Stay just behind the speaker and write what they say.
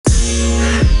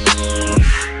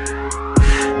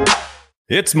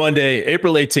It's Monday,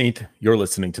 April 18th. You're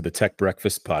listening to the Tech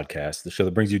Breakfast Podcast, the show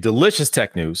that brings you delicious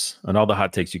tech news and all the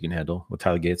hot takes you can handle with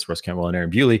Tyler Gates, Russ Campbell, and Aaron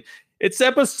Bewley. It's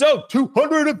episode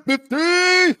 250.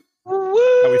 Woo!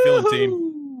 How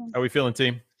we feeling,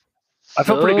 team? I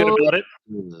feel pretty good about it.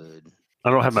 Good. I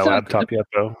don't have my laptop yet,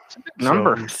 though. It's a big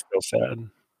number. So I'm still sad.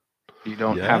 You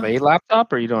don't have a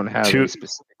laptop, or you don't have a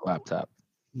specific laptop?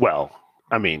 Well,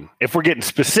 I mean, if we're getting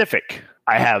specific,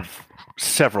 I have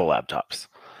several laptops.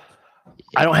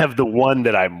 I don't have the one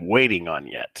that I'm waiting on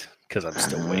yet because I'm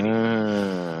still waiting.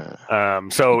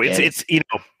 So it's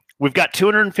we've got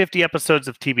 250 episodes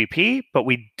of TBP, but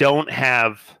we don't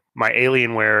have my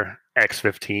Alienware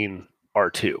X15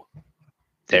 R2.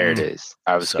 There it is.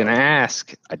 I was going to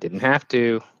ask. I didn't have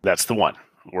to. That's the one.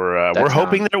 We're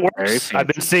hoping that it works. I've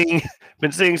been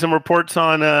seeing some reports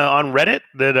on Reddit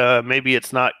that maybe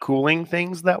it's not cooling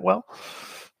things that well.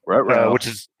 Which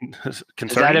is concerning.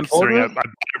 Is that important? I'm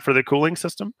better for the cooling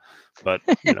system, but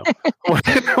what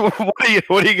are you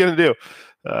going to do?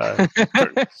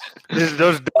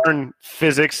 Those darn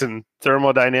physics and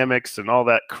thermodynamics and all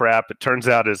that crap. It turns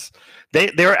out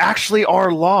there actually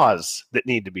are laws that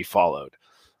need to be followed.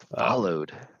 Whether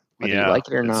you like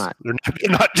it or not. They're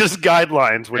not just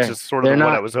guidelines, which is sort of what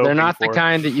I was hoping. They're not for. the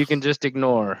kind that you can just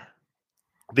ignore.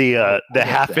 The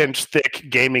half-inch thick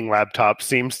gaming laptop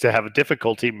seems to have a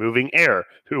difficulty moving air.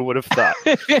 Who would have thought?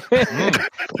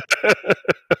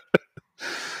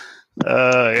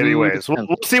 Anyways,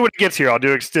 we'll see what it gets here. I'll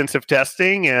do extensive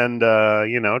testing and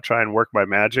try and work my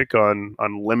magic on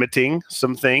limiting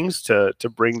some things to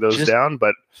bring those down.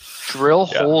 But drill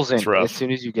holes in it as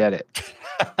soon as you get it.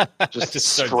 Just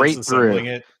straight through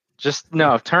it.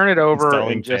 Turn it over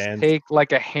and just take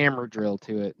like a hammer drill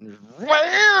to it. And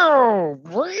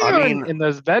and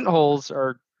those vent holes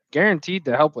are guaranteed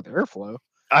to help with airflow.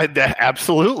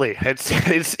 Absolutely.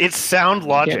 It's sound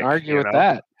logic. Can't argue with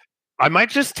that. I might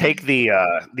just take the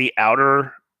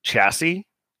outer chassis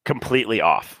completely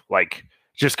off, like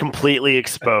just completely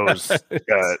expose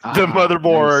the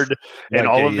motherboard and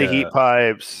all of the heat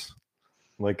pipes,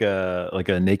 like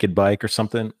a naked bike or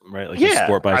something, right? Like a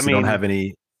sport bikes. Don't have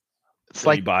any. It's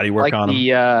like body work on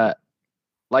them.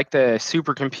 Like the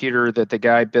supercomputer that the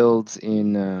guy builds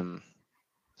in.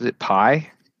 Is it Pi? I think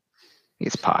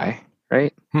it's Pi,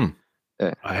 right?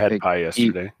 I had Pi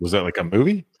yesterday. Was that like a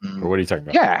movie, or what are you talking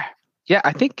about? Yeah.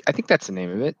 I think that's the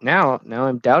name of it. Now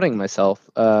I'm doubting myself.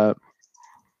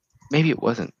 Maybe it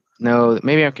wasn't. No,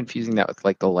 maybe I'm confusing that with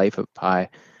like The Life of Pi.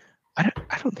 I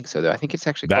don't think so though. I think it's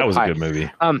actually that was Pi. A good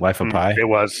movie. Life of Pi. It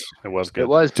was good. It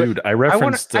was, dude. I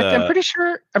referenced. I'm pretty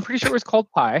sure it was called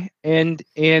Pi, and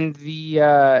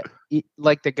the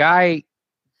like the guy,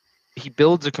 he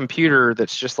builds a computer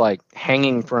that's just like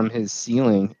hanging from his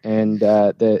ceiling, and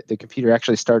the computer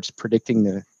actually starts predicting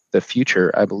the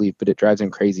future, I believe, but it drives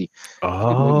him crazy.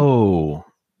 Oh.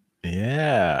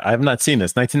 Yeah, I have not seen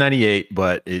this. 1998,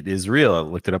 but it is real. I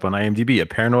looked it up on IMDb. A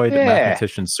paranoid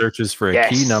mathematician searches for a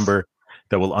key number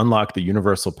that will unlock the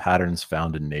universal patterns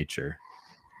found in nature.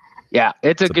 Yeah,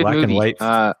 it's a good black movie. And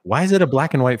white. Why is it a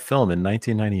black and white film in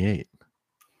 1998?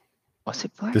 Was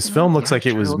it black? This film looks like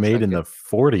it was made in the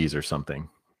 40s or something.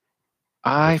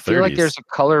 I feel like there's a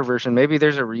color version. Maybe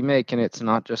there's a remake and it's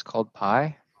not just called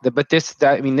Pi. But this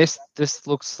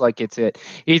looks like it's it.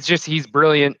 He's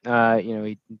brilliant.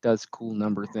 He does cool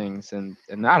number things, and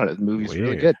I don't know, the movie's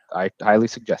really good. I highly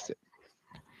suggest it.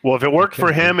 Well, if it worked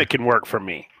for him, it can work for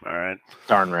me. All right.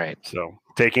 Darn right. So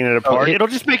taking it apart, it'll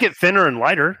just make it thinner and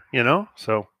lighter.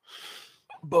 So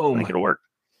boom, make it work.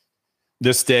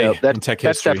 This day in tech history.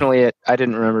 That's definitely it. I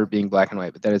didn't remember it being black and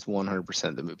white, but that is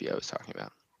 100% the movie I was talking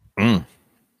about. Isn't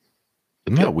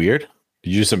that weird? Did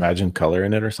you just imagine color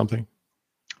in it or something?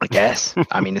 I guess.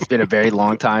 I mean, it's been a very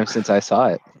long time since I saw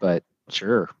it, but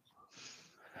sure.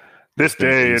 This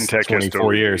day in tech 24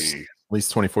 history. years, at least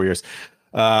 24 years.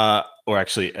 Or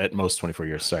actually at most 24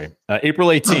 years. Sorry. April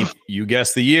 18th, you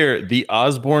guessed the year, the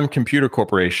Osborne Computer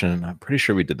Corporation. I'm pretty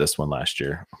sure we did this one last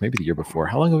year, maybe the year before.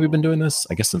 How long have we been doing this?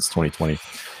 I guess since 2020.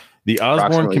 The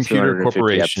Osborne Computer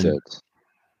Corporation.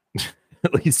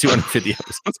 At least 250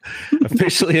 episodes,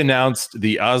 officially announced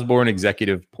the Osborne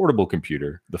Executive Portable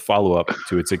Computer, the follow-up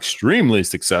to its extremely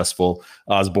successful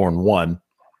Osborne 1,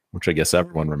 which I guess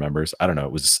everyone remembers. I don't know.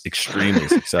 It was extremely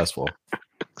successful.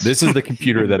 This is the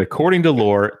computer that, according to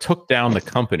lore, took down the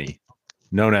company,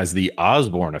 known as the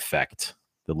Osborne effect.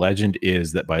 The legend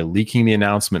is that by leaking the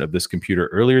announcement of this computer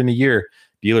earlier in the year,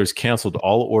 dealers canceled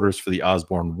all orders for the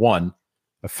Osborne 1,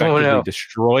 effectively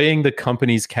destroying the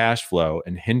company's cash flow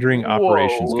and hindering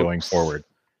operations going forward.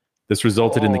 This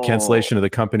resulted in the cancellation of the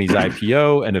company's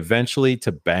IPO and eventually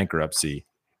to bankruptcy.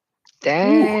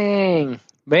 Dang.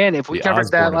 Man, if we The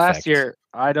covered that Osborne last effect. year,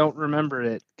 I don't remember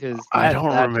it because I don't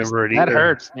remember it That either.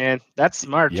 hurts, man. That's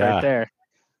smart Yeah. right there.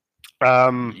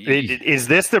 Is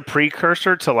this the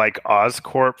precursor to like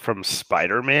Oscorp from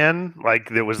Spider-Man? Like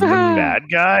there was the bad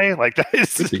guy. Like that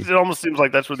is, Could be. it almost seems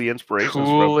like that's where the inspiration is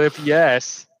Cool if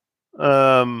yes.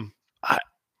 from.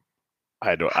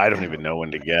 I don't even know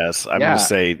when to guess. I'm Yeah. gonna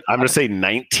say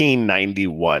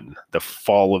 1991, the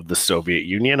fall of the Soviet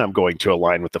Union. I'm going to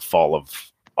align with the fall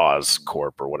of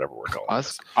Oscorp or whatever we're calling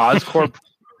it. Oscorp The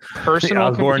personal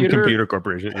Osborne computer. Computer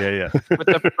Corporation. Yeah. But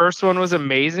the first one was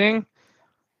amazing.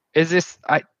 Is this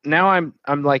I'm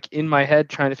like in my head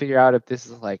trying to figure out if this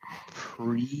is like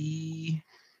pre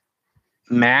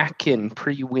Mac and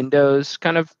pre Windows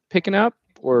kind of picking up,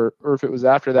 or if it was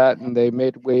after that and they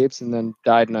made waves and then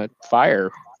died in a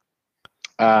fire.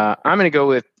 I'm gonna go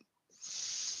with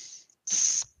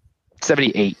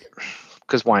 78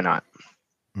 because why not?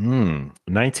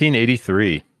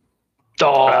 1983.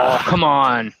 Oh, come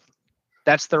on,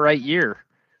 that's the right year.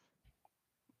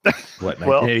 What?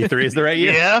 Well, 1983 is the right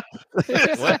year? Yeah.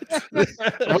 What? Well,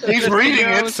 he's reading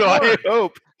it, so I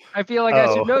hope. I feel like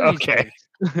I should know these okay.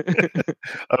 things.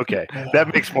 Okay,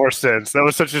 that makes more sense. That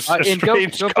was such a and go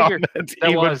strange figure, comment, That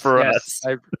even was, for yes.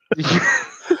 us.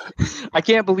 I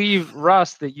can't believe,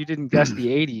 Russ, that you didn't guess the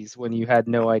 80s when you had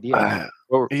no idea.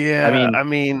 Yeah, I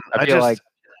mean, I feel like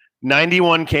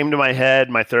 91 came to my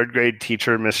head. My third grade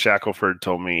teacher, Miss Shackelford,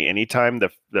 told me anytime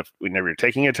whenever you're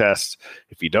taking a test,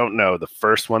 if you don't know, the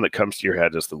first one that comes to your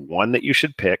head is the one that you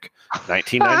should pick.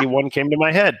 1991 came to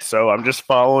my head, so I'm just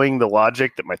following the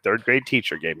logic that my third grade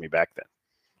teacher gave me back then.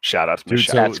 Shout out to Miss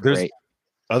Dude, Shackelford. so there's great.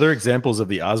 other examples of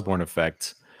the Osborne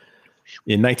effect.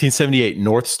 In 1978,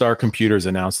 North Star Computers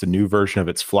announced a new version of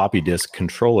its floppy disk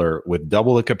controller with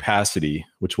double the capacity,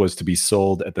 which was to be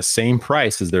sold at the same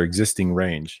price as their existing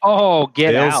range. Oh,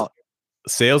 get out.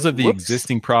 Sales of the Whoops.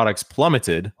 existing products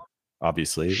plummeted,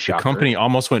 obviously. Shocker. The company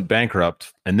almost went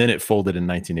bankrupt, and then it folded in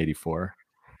 1984.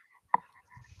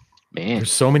 Man.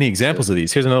 There's so many examples of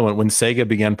these. Here's another one. When Sega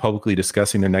began publicly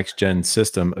discussing their next-gen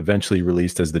system, eventually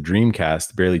released as the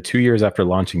Dreamcast, barely 2 years after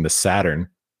launching the Saturn.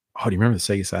 Oh, do you remember the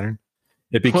Sega Saturn?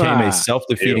 It became a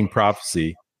self-defeating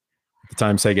prophecy. At the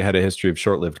time, Sega had a history of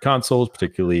short-lived consoles,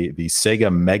 particularly the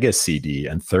Sega Mega CD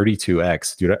and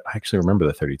 32X. Dude, I actually remember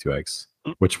the 32X,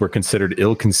 which were considered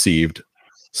ill-conceived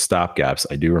stopgaps.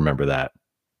 I do remember that.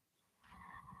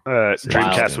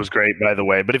 Dreamcast was great, by the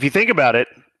way. But if you think about it,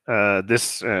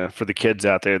 this for the kids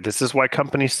out there, this is why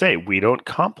companies say we don't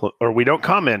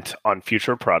comment on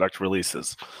future product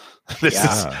releases.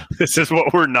 This is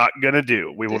what we're not going to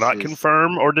do. We will not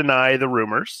confirm or deny the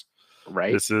rumors.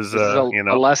 Right. This is a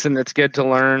lesson that's good to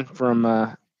learn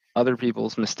from other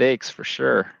people's mistakes for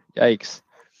sure. Yikes.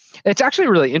 It's actually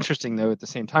really interesting though at the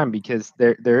same time because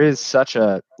there is such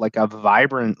a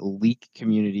vibrant leak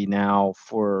community now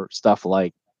for stuff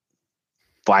like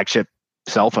flagship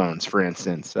cell phones, for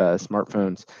instance,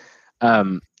 smartphones.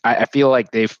 I feel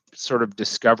like they've sort of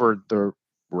discovered the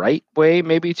right way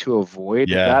maybe to avoid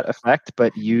that effect,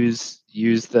 but use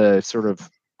the sort of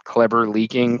clever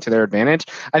leaking to their advantage.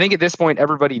 I think at this point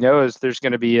everybody knows there's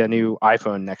going to be a new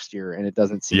iPhone next year, and it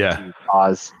doesn't seem to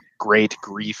cause great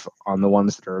grief on the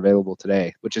ones that are available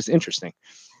today, which is interesting.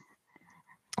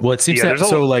 Well, it seems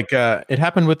it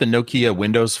happened with the Nokia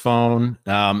Windows Phone,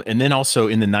 and then also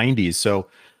in the 90s. So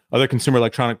other consumer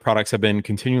electronic products have been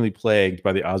continually plagued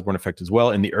by the Osborne effect as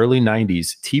well. In the early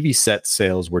 90s, TV set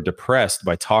sales were depressed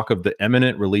by talk of the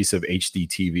imminent release of HD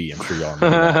TV. I'm sure y'all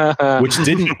remember that, which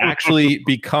didn't actually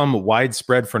become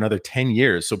widespread for another 10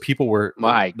 years. So people were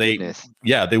they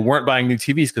weren't buying new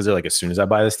TVs because they're like, as soon as I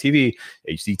buy this TV,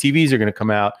 HD TVs are going to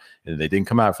come out, and they didn't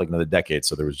come out for like another decade.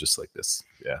 So there was just like this,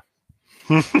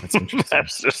 That's interesting.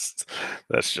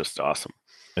 that's just awesome.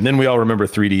 And then we all remember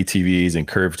 3D TVs and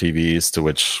curved TVs, to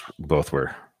which both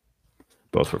were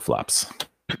flops.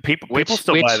 People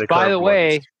still buy the. By the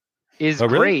way, ones. Is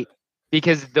great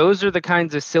because those are the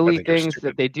kinds of silly things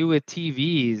that they do with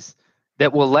TVs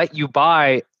that will let you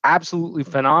buy absolutely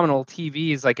phenomenal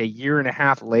TVs like a year and a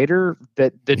half later.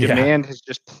 That the demand has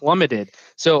just plummeted.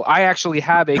 So I actually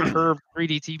have a curved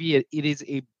 3D TV. It is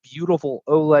a beautiful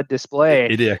OLED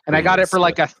display, and I got it for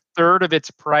like a third of its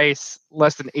price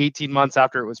less than 18 months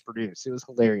after it was produced. It was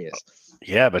hilarious.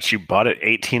 Yeah, but you bought it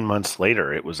 18 months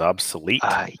later. It was obsolete.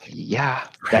 Buying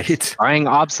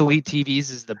obsolete TVs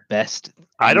is the best.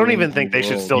 I don't even think they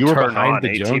should still turn on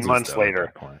 18 months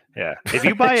later. Yeah. If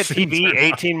you buy a TV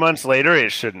 18 months later,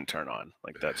 it shouldn't turn on.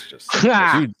 Like, that's just...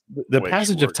 Dude, the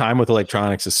passage of time with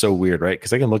electronics is so weird, right?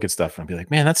 Because I can look at stuff and be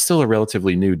like, man, that's still a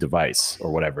relatively new device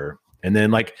or whatever. And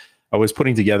then, like, I was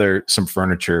putting together some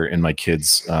furniture in my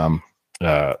kids'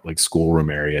 like schoolroom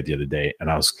area the other day, and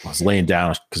I was laying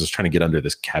down because I was trying to get under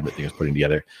this cabinet thing I was putting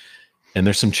together, and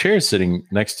there's some chairs sitting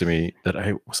next to me that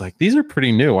I was like, these are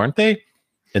pretty new, aren't they?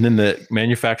 And then the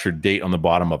manufactured date on the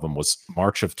bottom of them was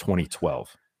March of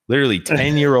 2012. Literally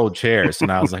 10-year-old chairs,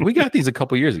 and I was like, we got these a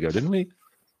couple years ago, didn't we?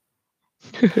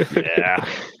 Yeah.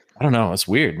 I don't know. It's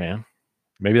weird, man.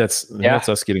 Maybe that's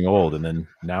us getting old, and then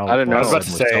now I don't know. I was about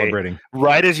to we're say, celebrating.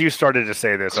 right as you started to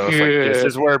say this, I was like, "This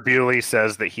is where Bewley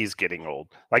says that he's getting old."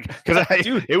 Like, because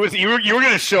it was you were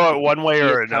going to show it one way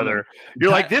or another.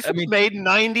 You're like, "This was made in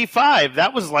 '95.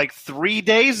 That was like 3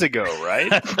 days ago,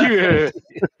 right?"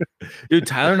 Dude,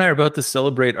 Tyler and I are about to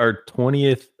celebrate our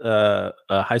 20th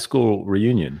high school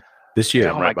reunion this year.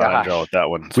 Yeah, I'm right behind y'all with that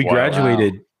one. It's We wild.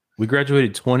 graduated. We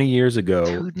graduated 20 years ago.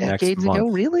 2 next decades month. ago,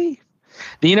 really?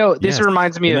 You know, this Yes.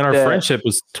 reminds me And of then our friendship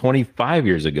was 25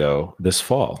 years ago this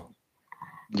fall.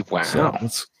 Wow. So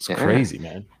it's Yeah. crazy,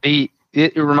 man.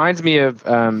 It reminds me of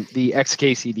the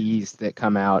XKCDs that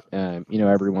come out,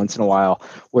 every once in a while,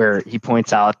 where he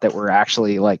points out that we're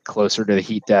actually like closer to the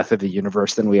heat death of the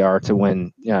universe than we are to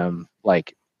when,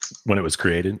 When it was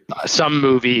created. some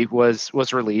movie was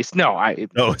released. No,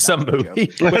 Some movie.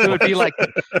 But it would be like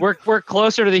we're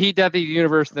closer to the heat death of the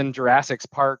universe than Jurassic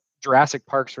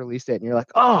Park's release date, and you're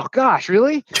like, oh gosh,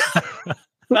 really?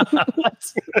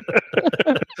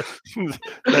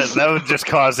 that would just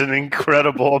cause an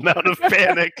incredible amount of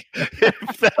panic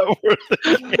if that were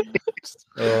the case.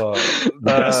 The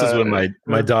best is when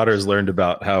my daughters learned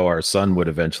about how our sun would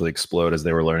eventually explode as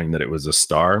they were learning that it was a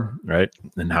star, right?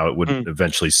 And how it would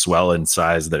eventually swell in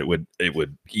size, that it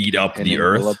would eat up And the then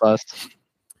earth. bust.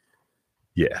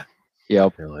 Yeah.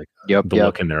 Yep. They're like Yep. the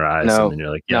look in their eyes, No, and then you're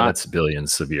like, yeah, not- that's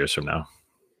billions of years from now.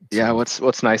 Yeah.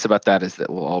 What's nice about that is that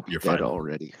we'll all be You're dead fine.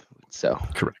 already. So,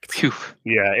 Correct. phew.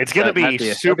 Yeah, it's going to That'd be be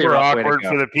a super rough way to awkward go.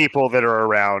 for the people that are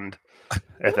around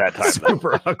at that time.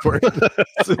 Super awkward.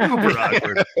 Super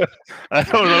awkward. I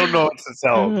don't know what to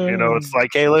tell them. It's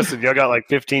like, hey, listen, y'all got like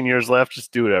 15 years left.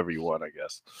 Just do whatever you want, I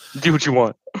guess. Do what you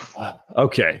want.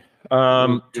 Okay.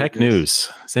 Tech news.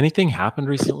 Has anything happened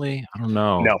recently? I don't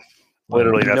know. No,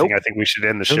 literally nothing. Nope. I think we should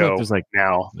end the Feels like show there's like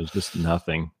now. There's just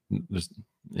nothing.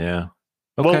 Yeah.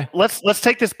 Okay. Well, let's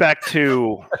take this back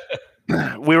to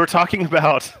we were talking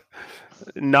about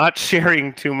not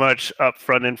sharing too much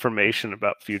upfront information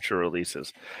about future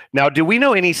releases. Now, do we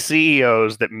know any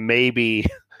CEOs that maybe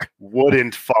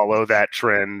wouldn't follow that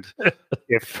trend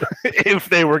if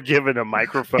they were given a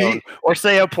microphone or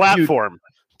say a platform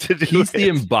to do He's it? the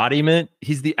embodiment.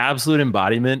 He's the absolute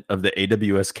embodiment of the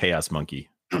AWS Chaos Monkey.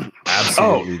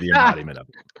 Absolutely the embodiment of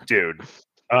it. Dude.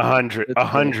 100%.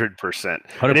 100%.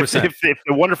 And if 100%.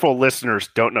 the wonderful listeners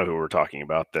don't know who we're talking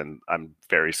about, then I'm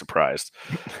very surprised.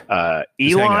 Just hang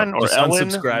Elon up. or Just Elon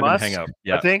unsubscribe and Musk, hang up. I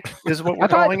Yeah. think is what we're I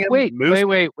thought. calling him. Wait. Moose?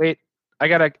 I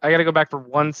gotta go back for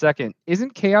 1 second.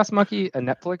 Isn't Chaos Monkey a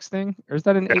Netflix thing, or is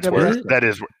that an That's AWS?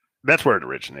 where that's where it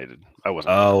originated. I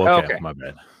wasn't. Oh, okay. Okay. My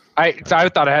bad. I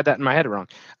thought I had that in my head wrong.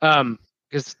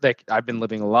 Because I've been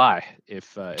living a lie.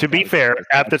 If to be fair,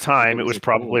 at the time it was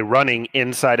probably running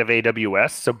inside of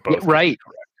AWS, so both. could be right.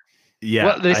 correct. Yeah.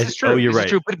 Well, this is true. Oh, you're This right.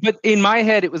 is true. But in my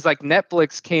head, it was like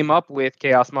Netflix came up with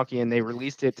Chaos Monkey and they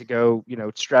released it to go,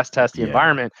 stress test the Yeah.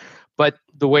 environment. But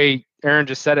the way Aaron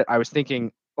just said it, I was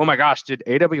thinking, oh my gosh, did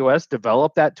AWS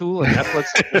develop that tool and Netflix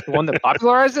is the one that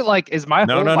popularized it? Like, is my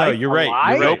whole No. life You're a right.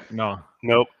 lie? You're right. No.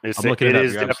 Nope, I'm looking it it up.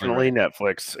 is You're definitely absolutely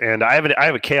Netflix, and I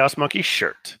have a Chaos Monkey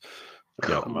shirt.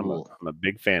 Yep. Cool. I'm a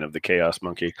big fan of the Chaos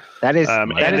Monkey. That is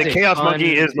And that is the a Chaos fun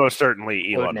Monkey is most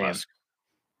certainly code Elon name. Musk.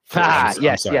 Ah, I'm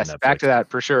yes, sorry, yes. Back Netflix. to that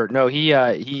for sure. No, he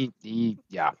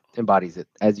embodies it,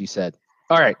 as you said.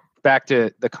 All right, back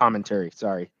to the commentary.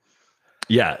 Sorry.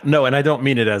 Yeah. No, and I don't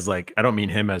mean it as like, I don't mean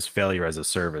him as failure as a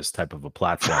service type of a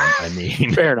platform. I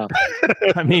mean, Fair enough.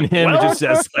 I mean him Well- just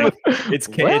as like, it's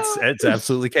Well. it's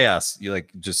absolutely chaos. You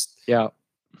like just Yeah.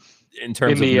 in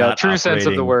terms In the of not true sense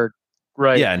of the operating- word.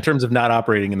 Right. Yeah, in terms of not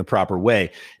operating in the proper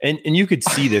way, and you could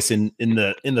see this in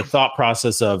the thought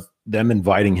process of them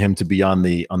inviting him to be on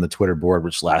the Twitter board,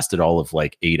 which lasted all of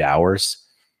like 8 hours.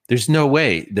 There's no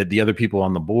way that the other people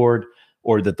on the board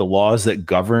or that the laws that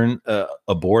govern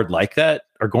a board like that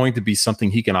are going to be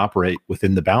something he can operate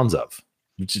within the bounds of.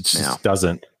 It just Yeah.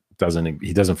 doesn't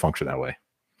he doesn't function that way.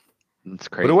 It's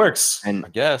But crazy. it works, And- I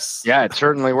guess. Yeah, it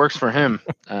certainly works for him.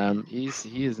 He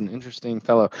is an interesting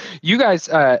fellow. You guys,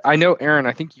 I know Aaron.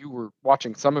 I think you were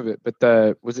watching some of it,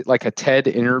 but was it like a TED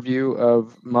interview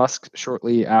of Musk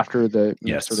shortly after the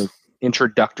Yes. sort of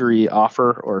introductory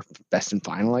offer or best and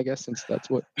final, I guess, since that's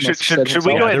what should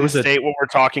we go ahead and state what we're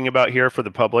talking about here for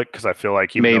the public? Because I feel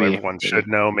like even though everyone should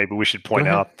know, maybe we should point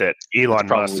out that Elon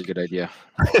probably Musk. A good idea.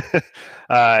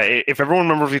 If everyone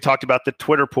remembers, we talked about the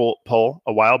Twitter poll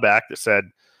a while back that said,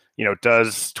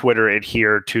 does Twitter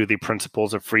adhere to the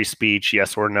principles of free speech,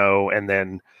 yes or no? And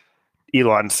then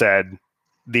Elon said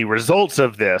the results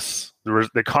of this,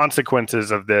 the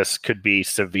consequences of this could be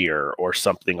severe or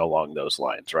something along those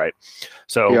lines, right?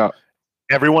 So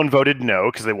everyone voted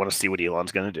no because they want to see what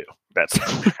Elon's going to do.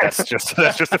 That's just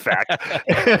a fact.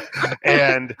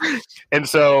 and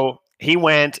so he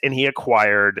went and he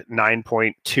acquired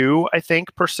 9.2, I think,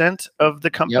 % of the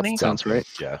company. Yep, sounds right.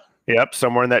 Yeah. Yep,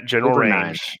 somewhere in that general Over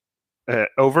range.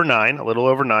 Over 9, a little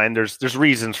over 9. There's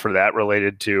reasons for that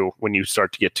related to when you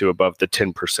start to get to above the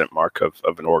 10% mark of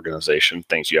an organization,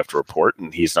 things you have to report,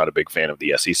 and he's not a big fan of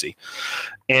the SEC.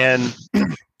 And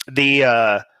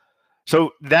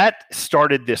so that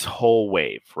started this whole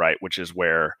wave, right? Which is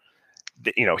where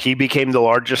he became the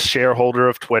largest shareholder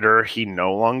of Twitter. He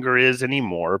no longer is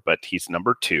anymore, but he's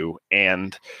number 2,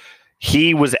 and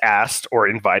he was asked or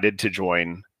invited to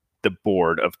join the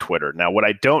board of Twitter. Now, what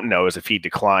I don't know is if he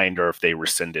declined or if they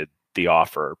rescinded the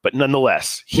offer, but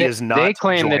nonetheless, he is not. They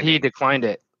claim joining. that he declined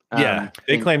it.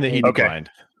 They claim that he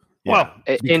declined. Well,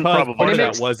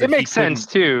 it makes sense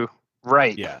too,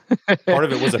 right? Yeah, part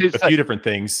of it was a few different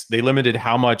things. They limited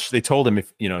how much. They told him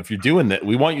if you're doing that,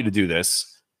 we want you to do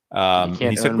this. And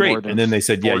he said great, and then they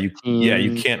said you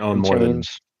can't own more than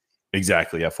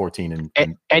exactly 14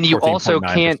 and you also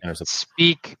can't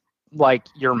speak like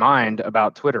your mind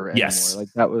about Twitter anymore. Yes. Like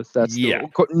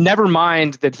never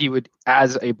mind that he would,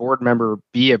 as a board member,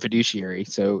 be a fiduciary.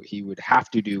 So he would have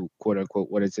to do quote unquote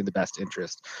what is in the best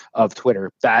interest of Twitter.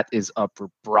 That is up for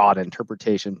broad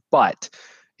interpretation, but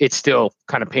it still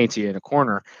kind of paints you in a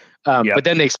corner. But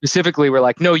then they specifically were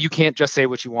like, no, you can't just say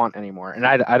what you want anymore. And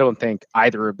I don't think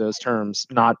either of those terms,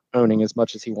 not owning as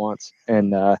much as he wants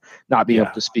and not being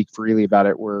able to speak freely about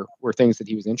it, were things that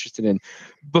he was interested in.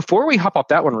 Before we hop off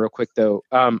that one real quick, though,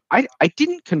 I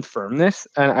didn't confirm this,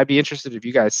 and I'd be interested if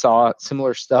you guys saw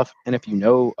similar stuff and if you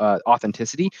know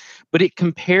authenticity, but it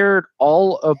compared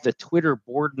all of the Twitter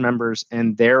board members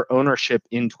and their ownership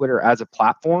in Twitter as a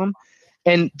platform.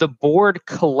 And the board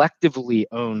collectively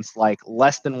owns like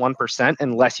less than 1%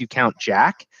 unless you count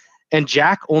Jack. And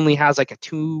Jack only has like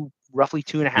roughly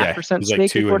 2.5%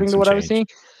 stake, according to what I was seeing.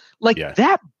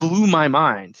 That blew my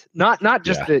mind. Not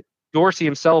just that Dorsey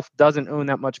himself doesn't own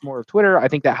that much more of Twitter. I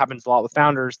think that happens a lot with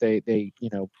founders. They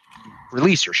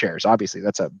release your shares. Obviously,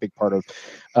 that's a big part of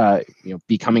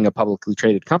becoming a publicly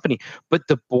traded company. But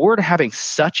the board having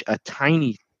such a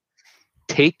tiny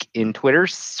take in Twitter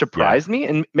surprised me,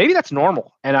 and maybe that's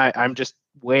normal and I'm just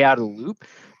way out of the loop,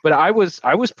 but I was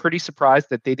pretty surprised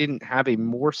that they didn't have a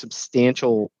more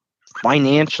substantial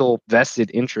financial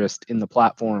vested interest in the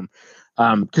platform,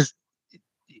 because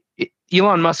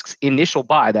Elon Musk's initial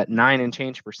buy, that 9 and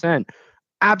change %,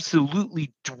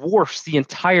 absolutely dwarfs the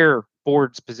entire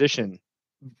board's position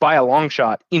by a long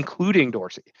shot, including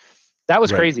Dorsey. That was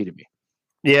crazy to me.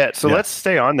 Yeah, so let's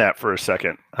stay on that for a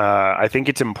second. I think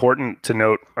it's important to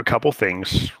note a couple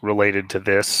things related to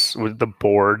this with the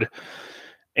board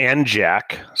and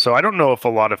Jack. So I don't know if a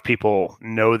lot of people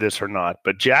know this or not,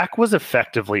 but Jack was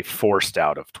effectively forced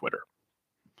out of Twitter.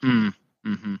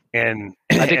 Mm-hmm. And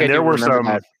I think there were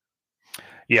some.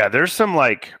 There's some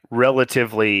like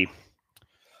relatively,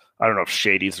 I don't know if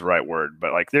shady is the right word,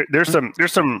 but like there's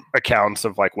some accounts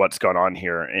of like what's gone on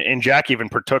here, and Jack even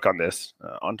partook on this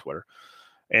on Twitter.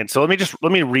 And so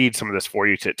let me read some of this for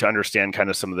you to understand kind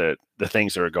of some of the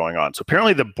things that are going on. So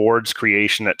apparently the board's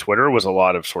creation at Twitter was a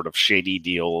lot of sort of shady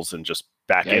deals and just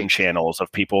back-end channels of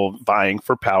people vying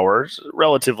for power.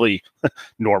 Relatively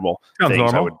normal things.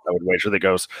 Normal. I would wager that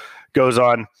goes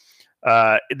on.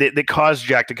 That caused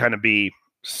Jack to kind of be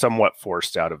somewhat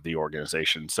forced out of the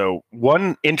organization. So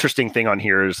one interesting thing on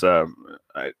here is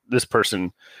this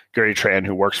person, Gary Tran,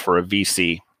 who works for a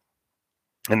VC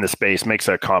in the space, makes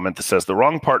a comment that says the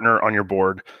wrong partner on your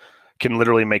board can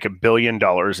literally make $1 billion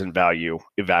in value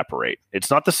evaporate. It's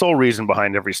not the sole reason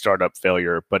behind every startup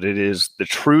failure, but it is the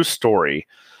true story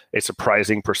a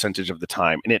surprising percentage of the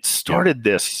time. And it started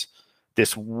this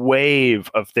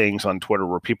wave of things on Twitter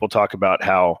where people talk about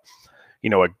how,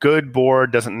 a good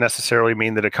board doesn't necessarily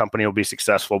mean that a company will be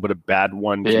successful, but a bad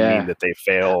one can mean that they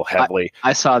fail heavily.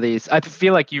 I saw these. I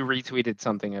feel like you retweeted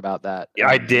something about that. Yeah,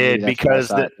 I did,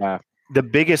 because the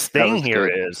biggest thing here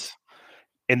is,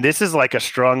 and this is like a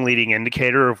strong leading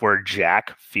indicator of where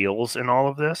Jack feels in all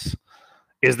of this,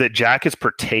 is that Jack is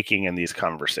partaking in these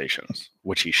conversations,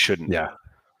 which he shouldn't.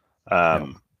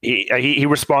 he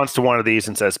responds to one of these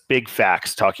and says, "Big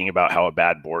facts," talking about how a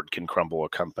bad board can crumble a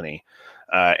company.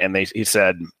 And he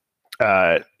said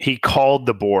he called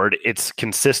the board. It's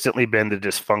consistently been the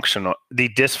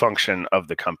dysfunction of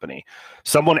the company.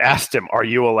 Someone asked him, "Are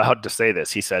you allowed to say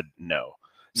this?" He said, "No."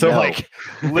 So like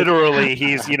literally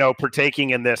he's, partaking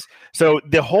in this. So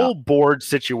the whole board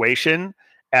situation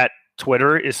at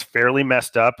Twitter is fairly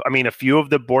messed up. I mean, a few of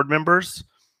the board members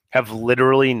have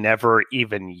literally never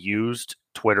even used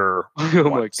Twitter. Oh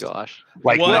my gosh.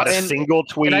 Like not a single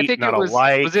tweet, I think not was, a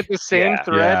like. Was it the same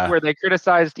thread where they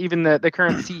criticized even the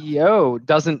current CEO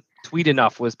doesn't tweet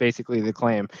enough was basically the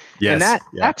claim. Yes.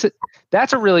 And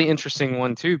that's a really interesting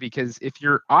one too, because if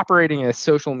you're operating a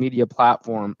social media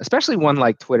platform, especially one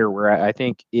like Twitter, where I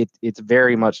think it's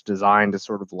very much designed to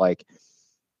sort of like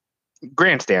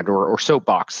grandstand or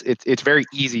soapbox. It's very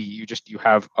easy. You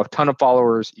have a ton of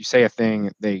followers, you say a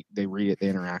thing, they read it, they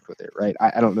interact with it, right?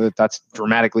 I don't know that that's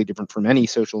dramatically different from any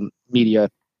social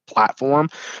media platform,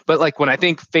 but like when I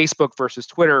think Facebook versus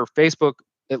Twitter, Facebook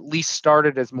at least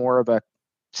started as more of a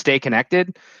stay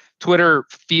connected. Twitter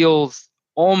feels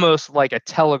almost like a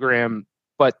Telegram,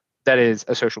 but that is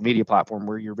a social media platform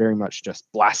where you're very much just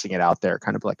blasting it out there,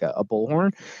 kind of like a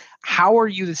bullhorn. How are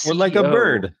you the CEO? Or like a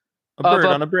bird. A bird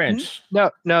on a branch. No,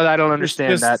 I don't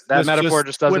understand that. That metaphor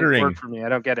just doesn't twittering. work for me. I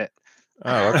don't get it.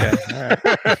 Oh, okay.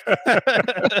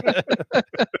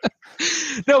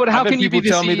 No, but how can you be the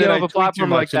CEO of a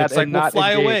platform like that? It's like, and not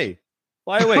fly engage? away.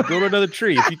 Fly away. Go to another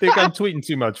tree. If you think I'm tweeting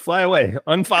too much, fly away.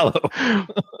 Unfollow.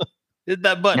 Hit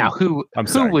that button. Now, who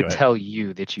would tell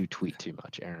you that you tweet too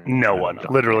much, Aaron? No one.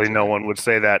 Literally no one would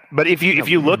say that. But if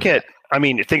you look at, I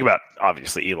mean, think about,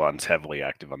 obviously Elon's heavily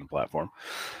active on the platform.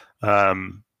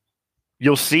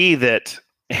 You'll see that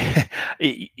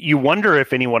you wonder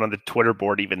if anyone on the Twitter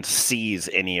board even sees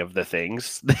any of the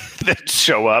things that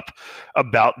show up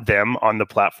about them on the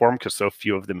platform, because so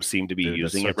few of them seem to be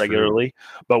using it regularly.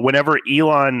 True. But whenever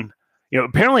Elon,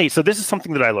 apparently, so this is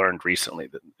something that I learned recently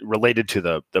that related to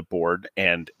the board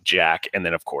and Jack, and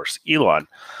then of course Elon.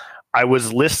 I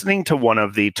was listening to one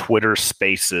of the Twitter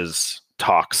Spaces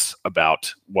talks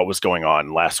about what was going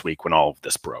on last week when all of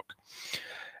this broke.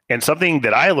 And something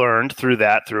that I learned through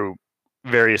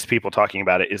various people talking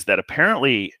about it is that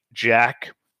apparently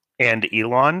Jack and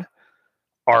Elon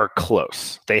are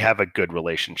close. They have a good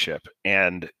relationship.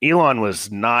 And Elon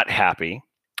was not happy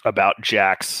about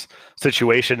Jack's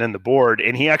situation in the board.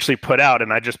 And he actually put out,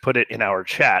 and I just put it in our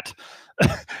chat,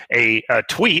 a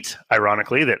tweet,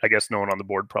 ironically, that I guess no one on the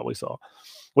board probably saw,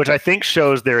 which I think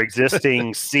shows their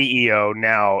existing CEO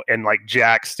now and like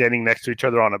Jack standing next to each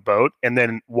other on a boat, and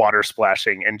then water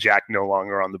splashing and Jack no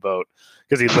longer on the boat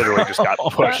because he literally just got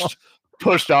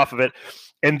pushed off of it.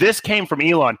 And this came from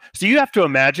Elon. So you have to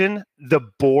imagine the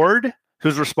board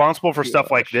who's responsible for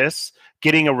stuff like this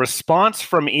getting a response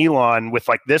from Elon with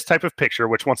like this type of picture,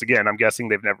 which once again, I'm guessing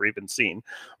they've never even seen.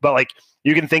 But like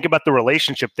you can think about the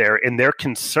relationship there and their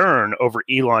concern over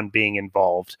Elon being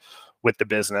involved with the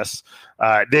business,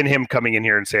 then him coming in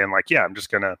here and saying like, yeah, I'm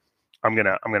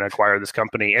gonna acquire this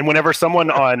company. And whenever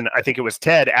someone on, I think it was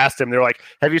Ted, asked him, they're like,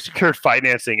 have you secured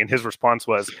financing? And his response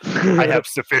was, I have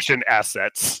sufficient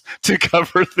assets to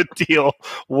cover the deal.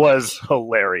 Was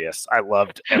hilarious. I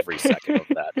loved every second of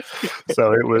that.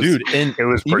 So it was, it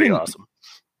was pretty awesome.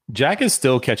 Jack is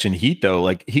still catching heat though.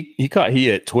 Like he caught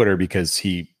heat at Twitter because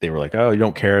they were like, oh, you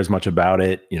don't care as much about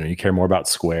it. You care more about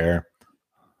Square.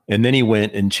 And then he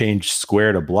went and changed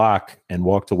Square to Block and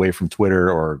walked away from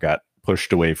Twitter, or got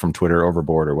pushed away from Twitter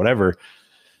overboard or whatever.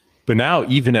 But now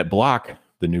even at Block,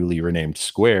 the newly renamed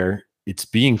Square, it's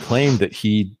being claimed that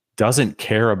he doesn't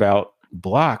care about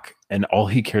Block and all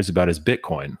he cares about is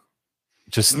Bitcoin.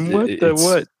 Just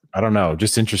what? I don't know.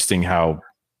 Just interesting how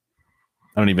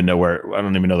I don't even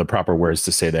know the proper words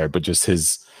to say there, but just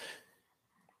his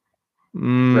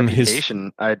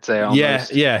reputation, I'd say.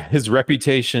 Almost. Yeah. His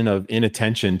reputation of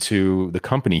inattention to the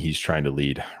company he's trying to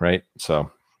lead. Right.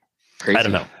 So crazy. I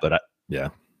don't know, but I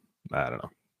don't know.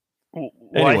 Well,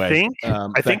 anyway,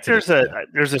 I think there's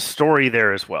a story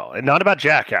there as well, and not about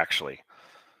Jack actually,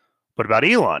 but about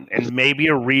Elon, and maybe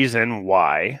a reason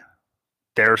why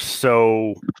they're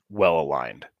so well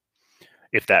aligned,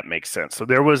 if that makes sense. So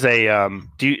there was a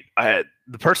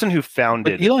the person who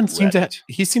founded Elon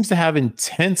seems to have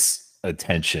intense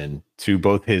attention to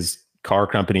both his car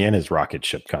company and his rocket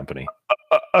ship company.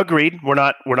 Agreed. We're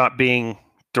not being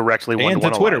directly and to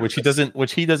Twitter, which he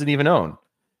doesn't even own.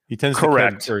 He tends to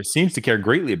care, or seems to care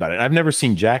greatly about it. I've never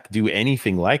seen Jack do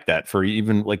anything like that for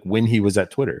even like when he was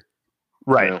at Twitter.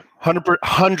 Right,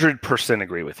 100%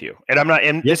 agree with you. And I'm not.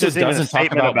 And this isn't doesn't a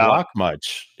statement talk about Block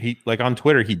much. He on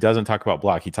Twitter he doesn't talk about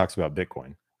Block. He talks about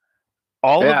Bitcoin.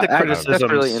 all of the criticisms.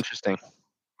 That's really interesting.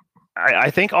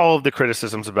 I think all of the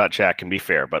criticisms about Jack can be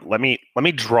fair, but let me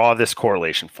draw this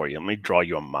correlation for you. Let me draw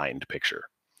you a mind picture.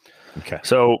 Okay.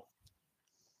 So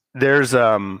there's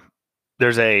I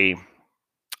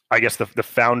guess the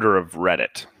founder of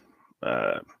Reddit,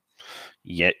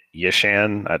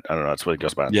 Yeshan. I don't know. That's what it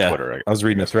goes by on Twitter. I was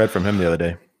reading a thread from him the other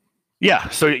day. Yeah.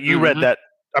 So you read that?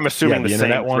 I'm assuming the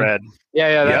same thread.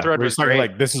 Yeah. That thread was great.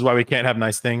 Like, this is why we can't have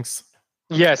nice things.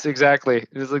 Yes, exactly.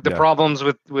 It was like the problems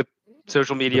with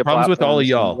social media. The problems with all of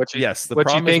y'all. What you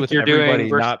problem think is with you're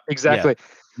doing. Exactly.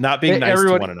 Not being nice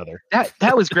to one another.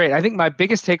 That was great. I think my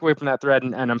biggest takeaway from that thread,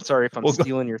 and I'm sorry if I'm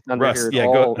stealing your thunder Russ, here.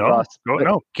 Russ,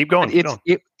 keep going.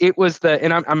 It was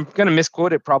and I'm going to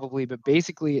misquote it probably, but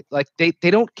basically, like they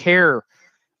don't care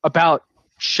about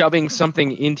shoving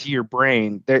something into your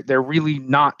brain. They're really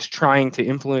not trying to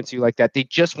influence you like that. They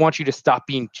just want you to stop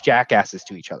being jackasses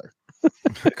to each other.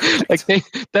 Like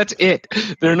that's it.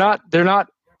 They're not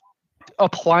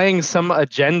applying some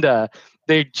agenda.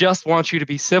 They just want you to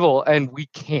be civil, and we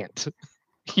can't.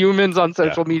 Humans on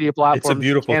social media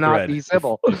platforms cannot be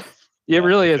civil. It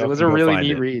really is. It was a really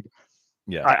neat read.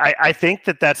 Yeah, I think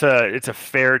it's a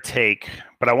fair take,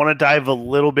 but I want to dive a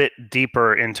little bit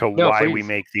deeper into why we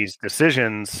make these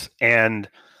decisions. And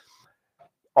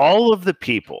all of the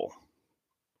people,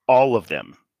 all of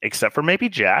them, except for maybe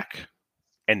Jack,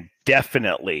 and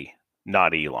definitely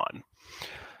not Elon,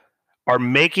 are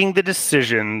making the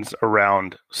decisions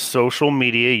around social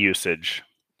media usage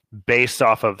based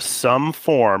off of some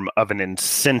form of an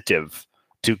incentive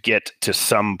to get to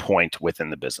some point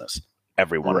within the business.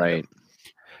 Every one of them.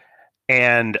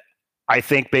 And I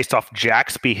think based off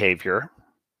Jack's behavior,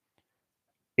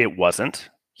 it wasn't.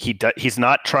 He's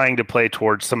not trying to play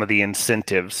towards some of the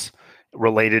incentives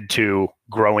related to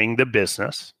growing the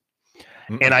business.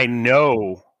 Mm-mm. And I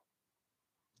know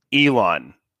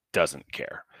Elon doesn't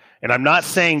care. And I'm not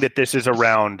saying that this is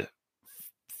around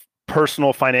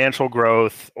personal financial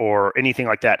growth or anything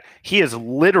like that. He has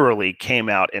literally came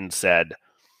out and said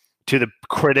to the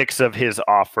critics of his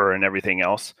offer and everything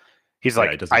else, he's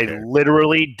like, I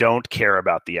literally don't care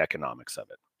about the economics of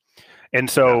it. And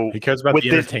so he cares about the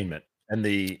entertainment and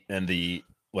the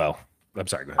well, I'm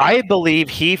sorry, go ahead. I believe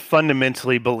he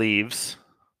fundamentally believes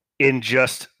in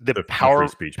just the power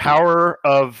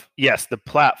of the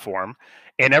platform.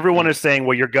 And everyone is saying,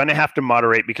 well, you're going to have to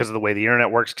moderate because of the way the internet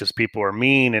works, because people are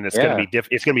mean, and it's going to be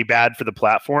it's going to be bad for the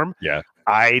platform. Yeah,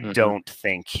 I don't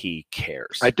think he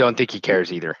cares. I don't think he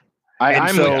cares either.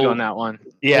 I'm with you on that one.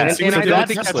 Yeah, and I don't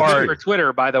think that's good for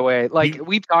Twitter, by the way. Like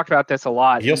we've talked about this a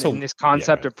lot in this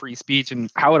concept of free speech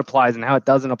and how it applies and how it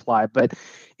doesn't apply. But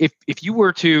if you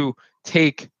were to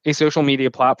take a social media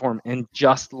platform and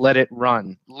just let it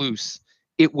run loose,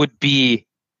 it would be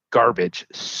garbage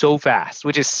so fast,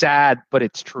 which is sad, but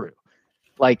it's true.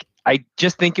 Like I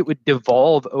just think it would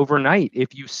devolve overnight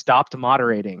if you stopped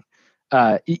moderating,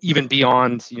 even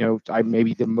beyond, I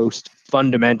maybe the most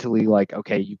fundamentally like,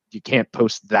 okay, you can't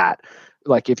post that.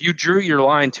 Like if you drew your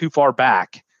line too far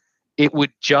back, it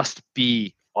would just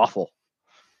be awful.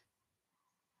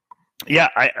 Yeah,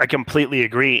 I completely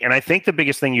agree. And I think the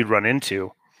biggest thing you'd run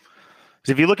into is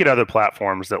if you look at other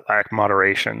platforms that lack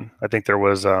moderation. I think there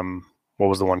was what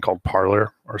was the one called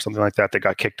Parler or something like that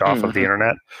got kicked off of the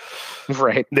internet.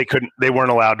 Right. They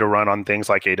weren't allowed to run on things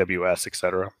like AWS,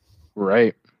 etc.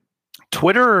 Right.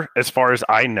 Twitter, as far as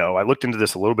I know, I looked into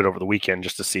this a little bit over the weekend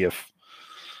just to see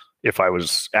if I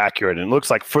was accurate. And it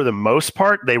looks like for the most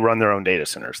part, they run their own data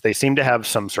centers. They seem to have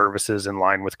some services in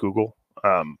line with Google.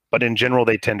 But in general,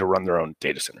 they tend to run their own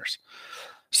data centers.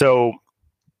 So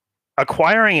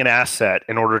acquiring an asset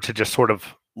in order to just sort of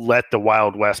let the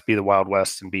Wild West be the Wild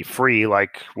West and be free,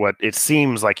 like what it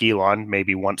seems like Elon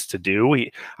maybe wants to do.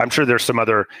 I'm sure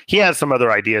he has some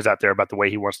other ideas out there about the way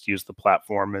he wants to use the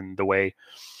platform and the way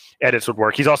edits would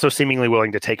work. He's also seemingly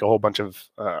willing to take a whole bunch of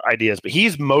ideas, but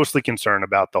he's mostly concerned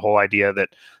about the whole idea that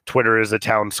Twitter is a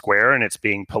town square and it's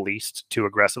being policed too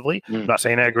aggressively. I'm not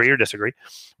saying I agree or disagree,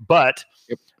 but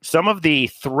some of the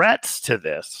threats to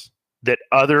this that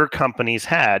other companies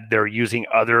had, they're using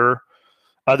other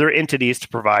entities to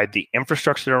provide the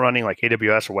infrastructure they're running, like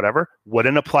AWS or whatever,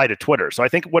 wouldn't apply to Twitter. So I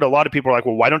think what a lot of people are like,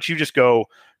 well, why don't you just go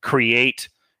create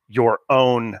your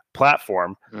own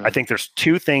platform? I think there's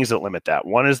two things that limit that.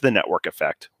 One is the network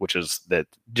effect, which is the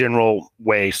general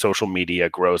way social media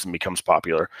grows and becomes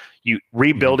popular. You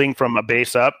rebuilding from a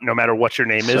base up, no matter what your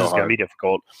name is going to be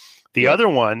difficult. The other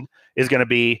one is going to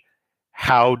be,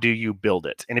 how do you build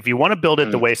it? And if you want to build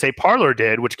it the way, say, Parler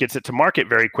did, which gets it to market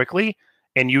very quickly,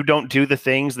 and you don't do the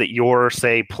things that your,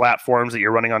 say, platforms that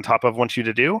you're running on top of want you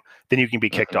to do, then you can be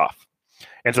kicked off.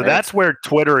 And so Right. that's where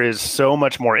Twitter is so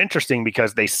much more interesting,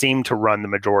 because they seem to run the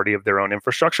majority of their own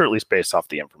infrastructure, at least based off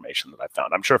the information that I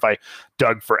found. I'm sure if I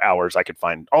dug for hours, I could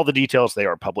find all the details. They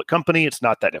are a public company. It's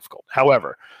not that difficult.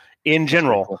 However, in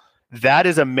general, Cool. that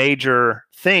is a major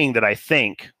thing that I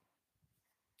think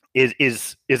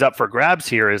is up for grabs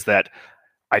here, is that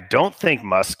I don't think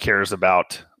Musk cares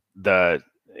about the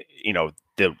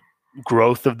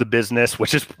growth of the business,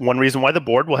 which is one reason why the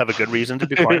board will have a good reason to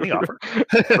decline the offer.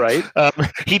 Right.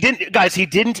 He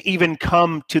didn't even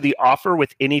come to the offer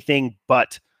with anything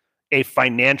but a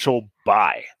financial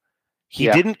buy. He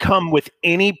Yeah. didn't come with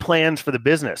any plans for the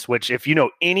business, which, if you know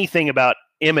anything about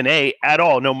M&A at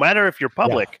all, no matter if you're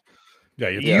public, Yeah,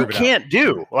 have to you prove it out. can't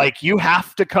do. Like, you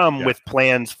have to come Yeah. with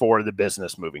plans for the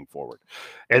business moving forward.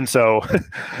 And so Well,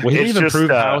 he didn't it's even just,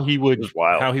 prove how he would it's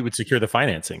wild. secure the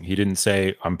financing. He didn't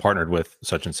say, I'm partnered with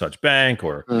such and such bank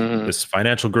or Mhm. this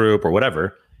financial group or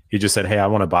whatever. He just said, hey, I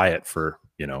want to buy it for,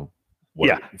 $54.20.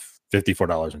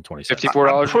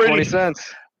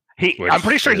 $54.20. I'm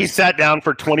pretty sure he sat down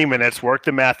for 20 minutes, worked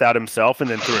the math out himself, and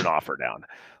then threw an offer down.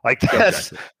 Like,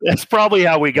 that's probably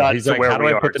how we got He's to like, where how do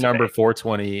we I are put the number today.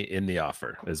 420 in the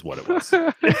offer is what it was.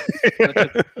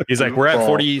 He's like, we're at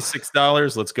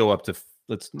 $46.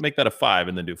 Let's make that a 5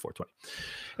 and then do 420.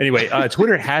 Anyway,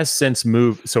 Twitter has since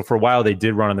moved. So for a while, they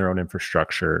did run on their own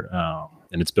infrastructure,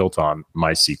 and it's built on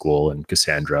MySQL and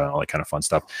Cassandra and all that kind of fun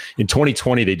stuff. In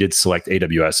 2020, they did select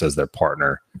AWS as their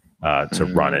partner to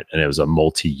run it, and it was a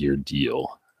multi-year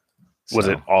deal. Was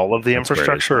it all of the that's where it is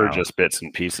infrastructure or now. just bits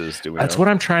and pieces? Do we That's know? what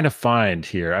I'm trying to find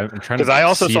here. I'm trying to, Because I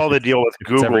also see saw if the it's- deal with if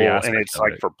it's every Google, aspect and it's of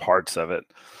like it. for parts of it.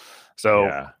 So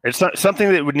Yeah. it's not something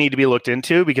that would need to be looked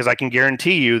into, because I can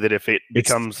guarantee you that if it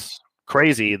becomes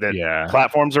crazy, that Yeah.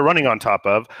 platforms are running on top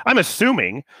of, I'm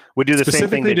assuming, would do the same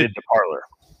thing they Specifically did to Parler.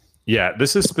 Yeah,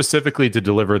 this is specifically to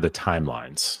deliver the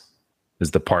timelines.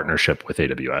 Is the partnership with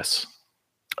AWS?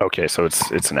 Okay, so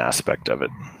it's an aspect of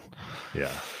it. Yeah,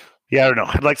 Yeah, I don't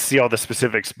know. I'd like to see all the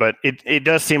specifics, but it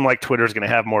does seem like Twitter's going to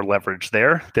have more leverage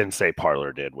there than, say,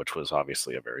 Parler did, which was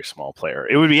obviously a very small player.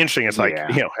 It would be interesting. It's like,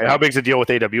 Yeah. how big's the deal with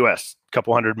AWS? A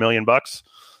couple $100 million bucks?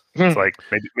 It's like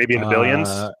maybe in the billions.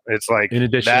 It's like, in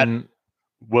addition,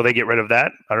 will they get rid of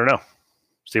that? I don't know.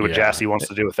 See what Yeah. Jassy wants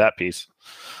to do with that piece.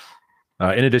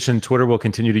 Twitter will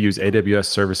continue to use AWS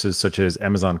services such as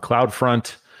Amazon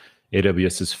CloudFront,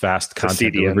 AWS's fast The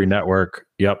content CDN. delivery network.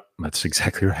 Yep, that's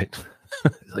exactly right.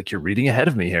 Like, you're reading ahead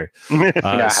of me here.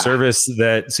 Yeah. Service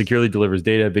that securely delivers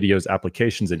data, videos,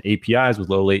 applications, and APIs with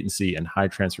low latency and high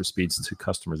transfer speeds to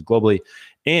customers globally.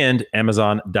 And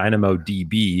Amazon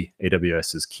DynamoDB,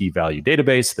 AWS's key value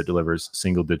database that delivers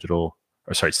single digit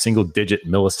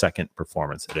millisecond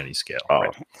performance at any scale. Oh,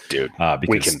 right? dude.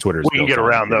 Because Twitter's we can built get on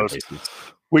around those. databases.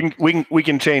 We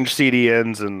can change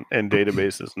CDNs and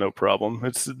databases, no problem.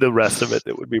 It's the rest of it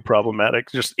that would be problematic.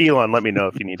 Just Elon, let me know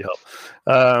if you need help.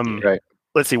 Right.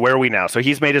 Let's see, where are we now? So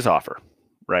he's made his offer,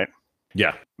 right?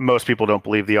 Yeah. Most people don't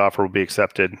believe the offer will be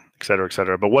accepted, et cetera, et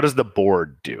cetera. But what does the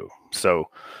board do? So,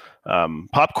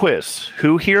 pop quiz: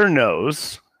 who here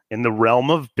knows, in the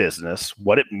realm of business,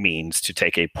 what it means to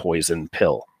take a poison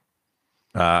pill?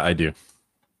 I do. You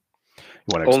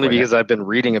wanna Only explain because I've been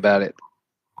reading about it.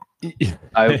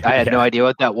 I had no idea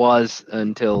what that was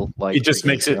until like It just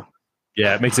 3 makes days it ago.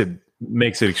 Yeah, it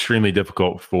makes it extremely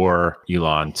difficult for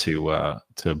Elon to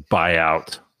buy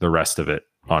out the rest of it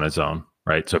on his own,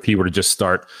 right? So if he were to just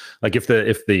start, like, if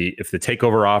the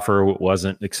takeover offer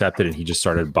wasn't accepted and he just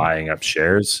started buying up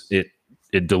shares, it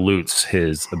dilutes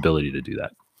his ability to do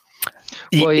that.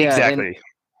 Well, yeah, exactly.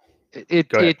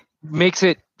 Go ahead. It makes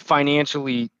it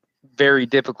financially very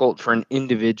difficult for an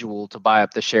individual to buy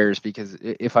up the shares, because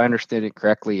if I understand it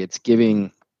correctly, it's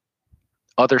giving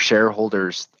other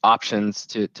shareholders options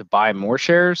to buy more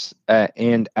shares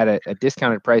and at a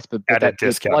discounted price, but At a that it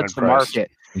discounted floods the price.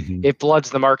 market. It floods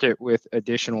the market with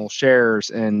additional shares,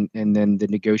 and then the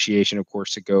negotiation, of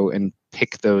course, to go and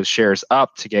pick those shares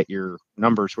up to get your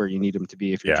numbers where you need them to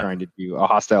be if you're Yeah. trying to do a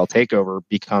hostile takeover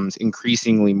becomes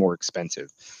increasingly more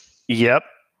expensive. Yep.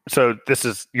 So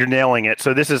you're nailing it.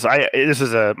 So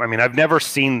I mean, I've never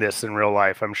seen this in real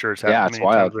life. I'm sure it's happened. Yeah, it's many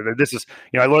wild. times, but this is,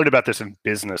 I learned about this in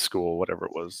business school, whatever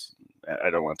it was. I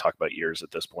don't want to talk about years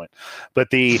at this point, but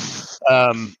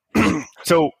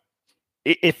so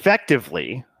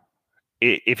effectively,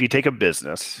 if you take a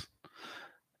business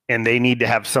and they need to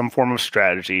have some form of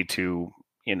strategy to,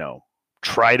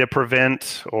 try to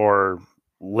prevent or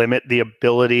limit the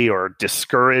ability or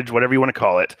discourage, whatever you want to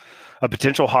call it, a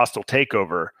potential hostile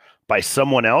takeover by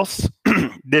someone else,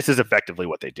 this is effectively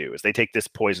what they do is they take this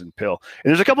poison pill, and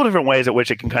there's a couple different ways at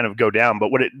which it can kind of go down. But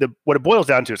what it boils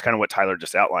down to is kind of what Tyler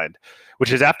just outlined,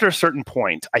 which is after a certain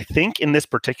point, I think in this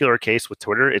particular case with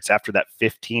Twitter, it's after that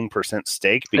 15%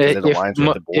 stake because it aligns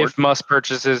with the board. If Musk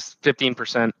purchases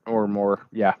 15% or more,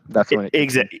 yeah, that's when it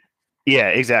exactly. Yeah,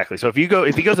 exactly. So if he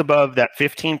goes above that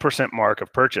 15% mark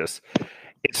of purchase,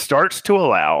 it starts to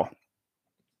allow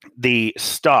the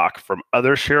stock from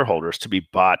other shareholders to be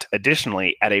bought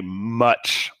additionally at a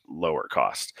much lower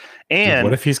cost. And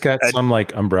what if he's got some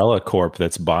like umbrella corp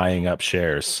that's buying up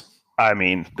shares? I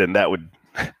mean, then that would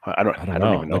I don't even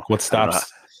know. Like what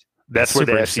stops? That's where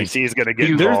the SEC is going to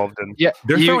get involved. And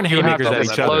they're throwing haymakers at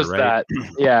each other, right?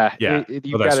 Yeah.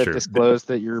 You've got to disclose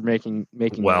that you're making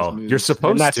well, those moves. You're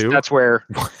supposed to. That's where.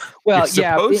 Well,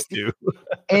 supposed to.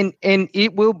 and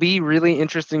it will be really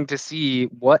interesting to see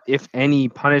what, if any,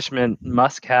 punishment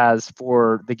Musk has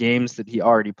for the games that he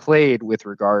already played with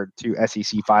regard to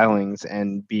SEC filings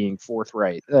and being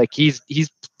forthright. Like he's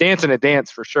dancing a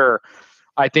dance for sure.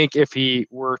 I think if he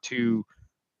were to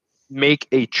make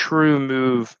a true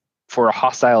move for a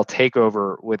hostile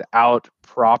takeover without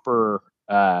proper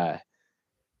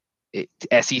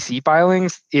SEC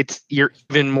filings, you're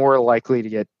even more likely to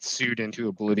get sued into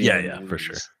oblivion. Yeah, for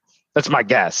sure. That's my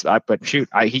guess. But shoot,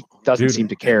 he doesn't seem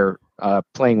to care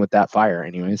playing with that fire,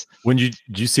 anyways. Did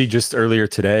you see just earlier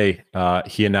today?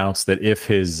 He announced that if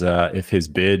his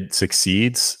bid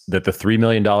succeeds, that the $3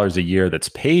 million a year that's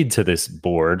paid to this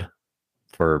board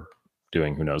for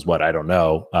doing who knows what, I don't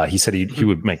know. He said he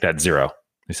would make that zero.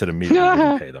 He said immediately he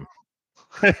would pay them.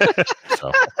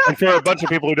 So. And for a bunch of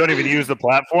people who don't even use the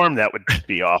platform, that would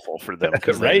be awful for them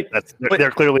because right?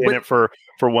 They're clearly in it for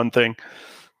one thing.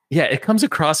 Yeah, it comes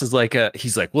across as like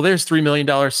he's like, well, there's $3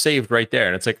 million saved right there,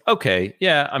 and it's like, okay,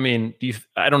 yeah, I mean,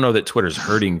 I don't know that Twitter's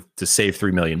hurting to save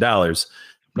 $3 million, but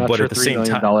sure at the same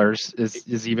time, $3 million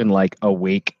is even like a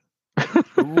wake.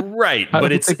 Right,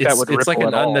 but it's like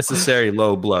an unnecessary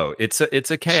low blow. It's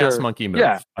a chaos monkey move.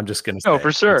 Yeah. I'm just gonna say, no,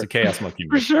 for sure, it's a chaos monkey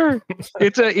move. For sure,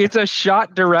 it's a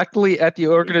shot directly at the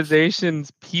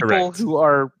organization's people. Correct. Who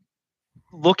are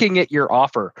looking at your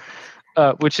offer,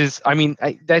 which is, I mean,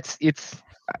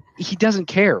 he doesn't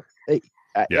care.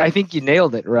 I think you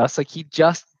nailed it, Russ. Like he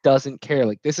just doesn't care.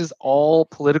 Like this is all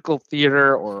political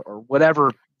theater or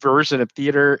whatever version of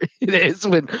theater it is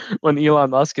when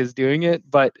Elon Musk is doing it,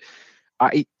 but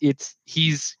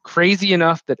he's crazy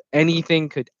enough that anything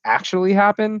could actually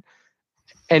happen,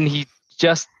 and he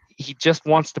just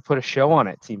wants to put a show on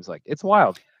it. Seems like it's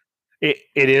wild. It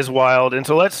is wild, and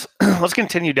so let's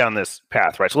continue down this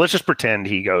path, right? So let's just pretend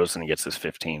he goes and he gets this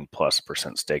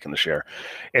 15+% stake in the share,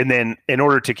 and then in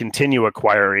order to continue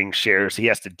acquiring shares, he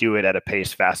has to do it at a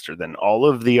pace faster than all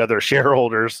of the other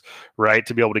shareholders, right?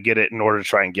 To be able to get it in order to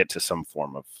try and get to some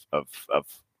form of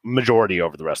majority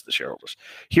over the rest of the shareholders.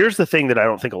 Here's the thing that I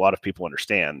don't think a lot of people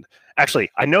understand.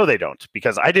 Actually, I know they don't,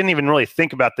 because I didn't even really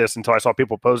think about this until I saw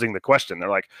people posing the question. They're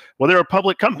like, well, they're a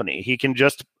public company. He can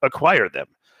just acquire them.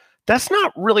 That's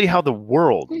not really how the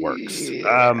world works.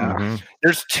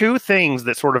 There's two things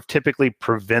that sort of typically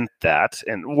prevent that,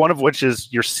 and one of which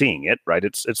is you're seeing it, right?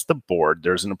 It's the board.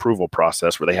 There's an approval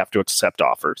process where they have to accept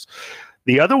offers.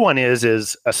 The other one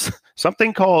is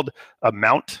something called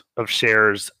amount of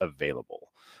shares available.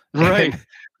 Right.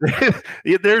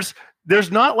 There's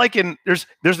not like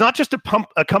there's not just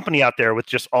a company out there with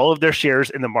just all of their shares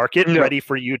in the market ready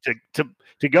for you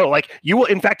to go. Like you will,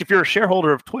 in fact, if you're a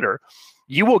shareholder of Twitter,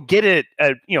 you will get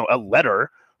a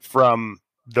letter from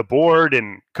the board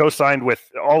and co-signed with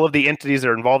all of the entities that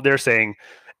are involved there saying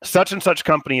such and such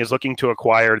company is looking to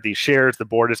acquire these shares. The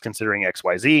board is considering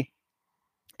XYZ.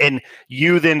 And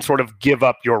you then sort of give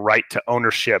up your right to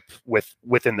ownership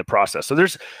within the process. So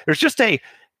there's just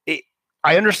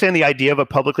I understand the idea of a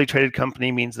publicly traded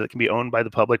company means that it can be owned by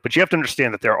the public, but you have to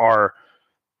understand that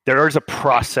there is a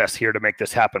process here to make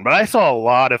this happen. But I saw a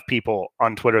lot of people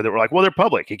on Twitter that were like, well, they're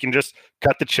public. You can just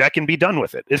cut the check and be done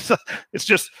with it. It's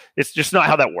just not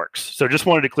how that works. So just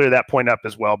wanted to clear that point up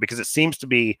as well, because it seems to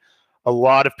be a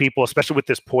lot of people, especially with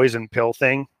this poison pill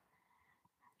thing,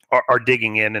 are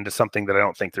digging into something that I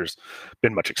don't think there's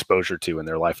been much exposure to in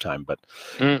their lifetime. But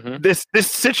this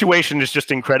situation is just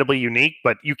incredibly unique,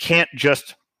 but you can't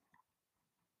just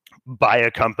buy a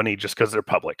company just because they're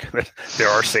public. There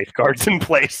are safeguards in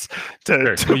place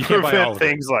to prevent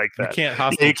things like that. You can't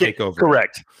hostile take over.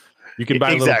 Correct. You can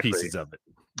buy little pieces of it.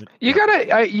 You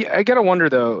I gotta wonder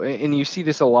though, and you see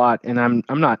this a lot, and I'm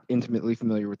not intimately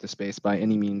familiar with the space by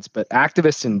any means, but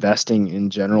activist investing in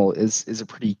general is a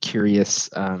pretty curious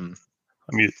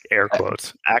I mean, air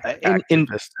quotes.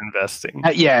 Activist investing.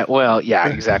 Yeah, well, yeah,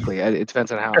 exactly. It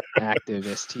depends on how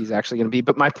activist he's actually going to be.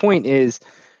 But my point is,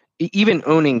 even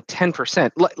owning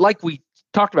 10%, like we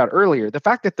talked about earlier, the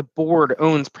fact that the board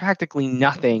owns practically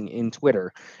nothing in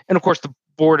Twitter, and of course the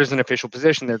board is an official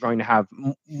position, they're going to have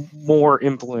more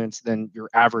influence than your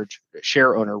average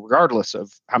share owner, regardless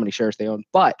of how many shares they own.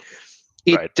 But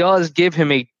it does give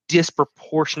him a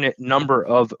disproportionate number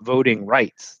of voting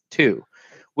rights too,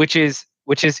 which is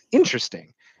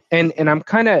interesting. And I'm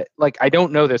kind of like, I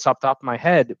don't know this off the top of my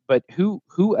head, but who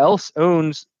else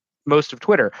owns most of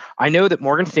Twitter? I know that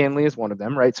Morgan Stanley is one of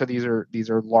them, right? So these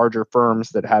are larger firms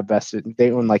that have vested.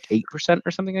 They own like 8%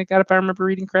 or something like that, if I remember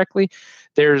reading correctly.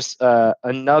 There's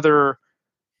another.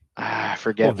 I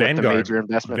forget what the major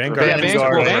investment. Vanguard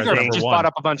just bought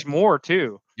up a bunch more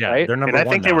too. Yeah, right? they're number one. And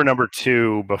I think they were number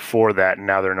 2 before that, and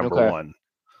now they're number 1.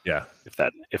 Yeah,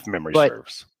 if memory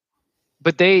serves.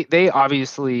 But they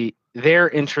obviously, their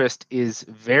interest is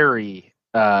very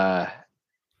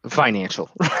financial,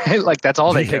 right? Like that's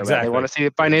all they care about. They want to see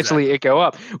it financially it go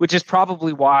up, which is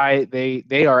probably why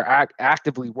they are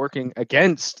actively working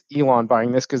against Elon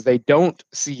buying this, because they don't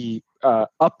see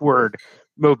upward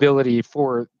mobility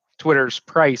for Twitter's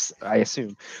price, I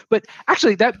assume. But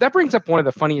actually, that brings up one of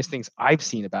the funniest things I've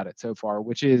seen about it so far,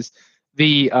 which is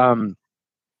the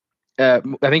I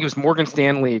think it was Morgan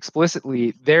Stanley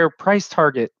explicitly, their price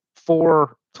target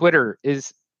for Twitter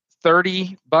is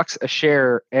 $30 a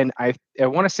share, and I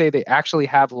want to say they actually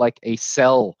have like a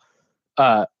sell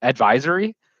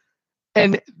advisory,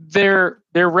 and their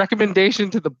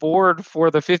recommendation to the board for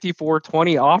the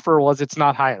 54.20 offer was it's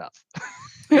not high enough.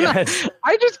 Yes.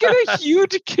 I just get a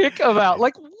huge kick about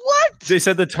like, what? They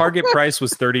said the target price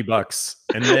was $30,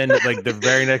 and then like the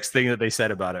very next thing that they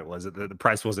said about it was that the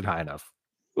price wasn't high enough.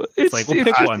 It's like, well,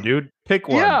 pick one, dude. Pick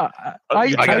one. Yeah, I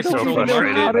don't know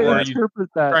how to interpret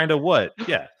that. Trying to what?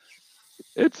 Yeah,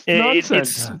 it's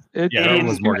nonsense. It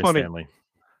was Morgan Stanley.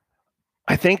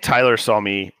 I think Tyler saw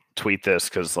me tweet this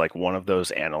because like one of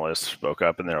those analysts spoke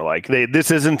up and they're like,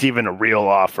 this isn't even a real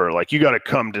offer. Like, you got to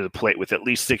come to the plate with at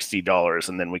least $60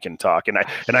 and then we can talk. And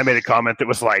I made a comment that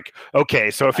was like, okay,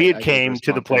 so if he had came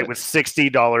to the plate with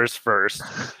 $60 first,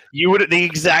 you would, the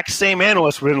exact same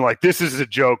analyst would have been like, this is a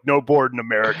joke. No board in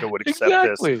America would accept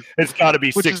this. It's got to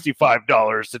be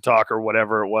 $65 to talk, or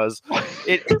whatever it was.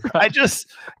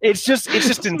 It's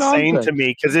just insane to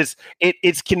me, because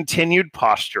it's continued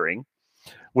posturing,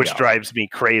 which drives me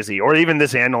crazy. Or even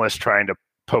this analyst trying to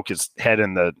poke his head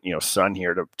in the sun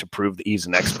here to prove that he's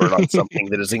an expert on something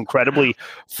that is incredibly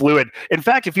fluid. In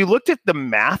fact, if you looked at the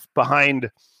math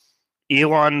behind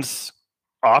Elon's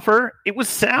offer, it was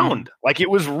sound. Like,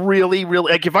 it was really,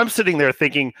 really, like, if I'm sitting there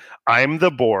thinking I'm the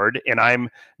board and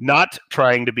I'm not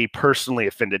trying to be personally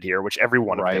offended here, which every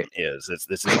one of them is.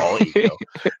 This is all ego.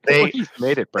 He's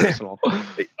made it personal.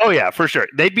 Oh yeah, for sure.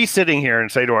 They'd be sitting here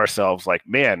and say to ourselves, like,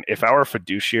 man, if our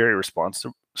fiduciary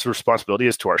responsibility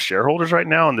is to our shareholders right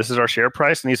now, and this is our share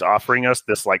price, and he's offering us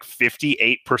this like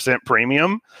 58%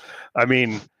 premium, I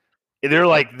mean, they're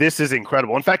like, this is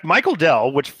incredible. In fact, Michael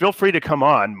Dell, which, feel free to come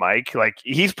on, Mike, like,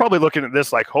 he's probably looking at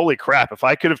this like, holy crap, if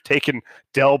I could have taken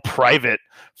Dell private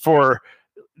for,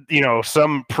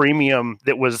 some premium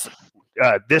that was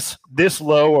this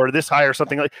low or this high or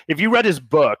something, like, if you read his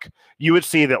book, you would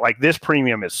see that like this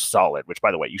premium is solid, which,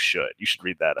 by the way, you should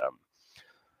read that.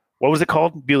 What was it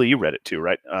called? Billy, you read it too,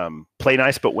 right? Play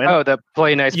Nice But Win. Oh, the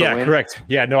Play Nice But Win. Yeah, correct.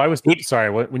 Yeah, no, I was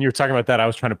sorry. When you were talking about that, I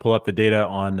was trying to pull up the data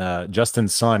on Justin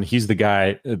Sun. He's the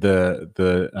guy,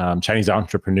 the Chinese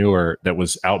entrepreneur that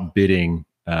was outbidding,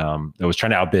 that was trying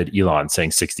to outbid Elon,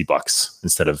 saying $60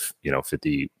 instead of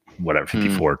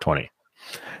 54.20.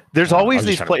 There's always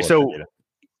these plays. So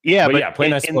but Play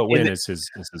Nice But Win is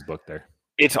his book there.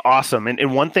 It's awesome.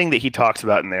 And one thing that he talks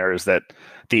about in there is that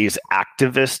these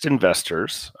activist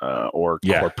investors, or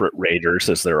corporate raiders,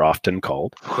 as they're often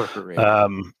called,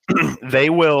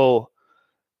 they will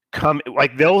come,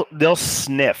 like, they'll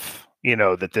sniff,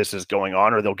 that this is going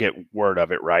on, or they'll get word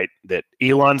of it, right? That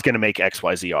Elon's going to make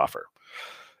XYZ offer.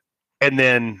 And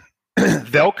then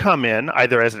they'll come in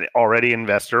either as an already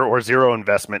investor or zero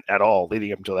investment at all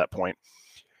leading up until that point.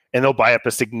 And they'll buy up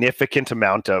a significant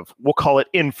amount of, we'll call it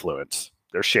influence,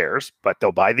 their shares, but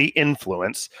they'll buy the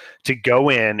influence to go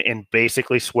in and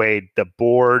basically sway the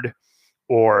board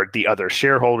or the other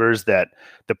shareholders that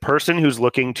the person who's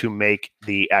looking to make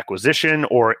the acquisition,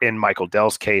 or in Michael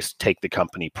Dell's case, take the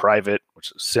company private,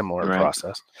 which is a similar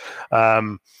process,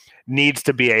 needs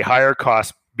to be a higher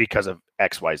cost because of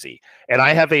XYZ. And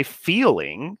I have a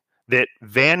feeling that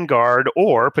Vanguard,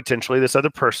 or potentially this other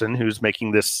person who's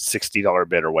making this $60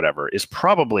 bid or whatever, is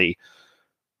probably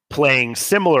playing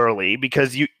similarly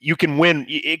because you can win.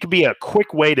 It could be a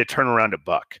quick way to turn around a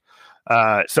buck.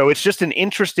 So it's just an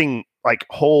interesting like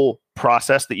whole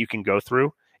process that you can go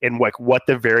through and like what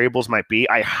the variables might be.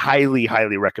 I highly,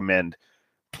 highly recommend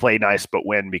Play Nice But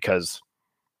Win because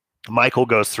Michael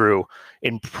goes through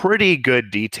in pretty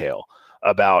good detail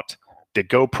about the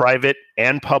go private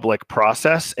and public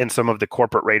process and some of the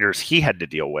corporate raiders he had to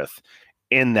deal with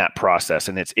in that process.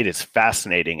 And it is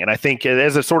fascinating. And I think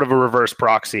as a sort of a reverse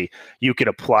proxy, you could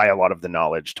apply a lot of the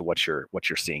knowledge to what you're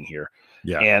seeing here.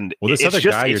 Yeah. And well,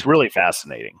 it's really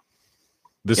fascinating.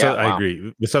 I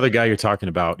agree. This other guy you're talking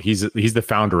about, he's the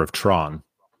founder of Tron,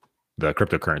 the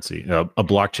cryptocurrency, a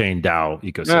blockchain DAO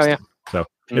ecosystem. Oh, yeah. So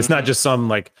it's not just some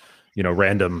like,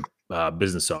 random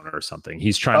business owner or something.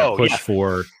 He's trying to push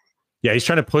he's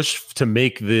trying to push to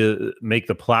make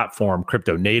the platform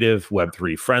crypto native,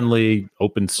 Web3 friendly,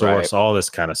 open source, all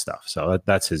this kind of stuff. So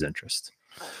that's his interest.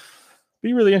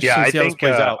 Be really interesting to see how this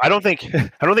plays out. I don't think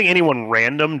anyone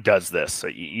random does this. So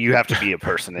you have to be a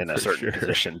person in a certain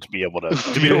position to be able to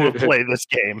play this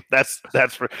game. It's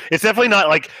definitely not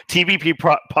like TBP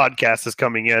podcast is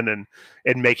coming in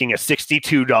and making a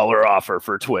 $62 offer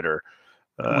for Twitter.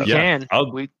 We can.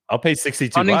 I'll pay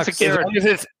 $62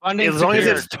 as long as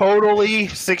it's totally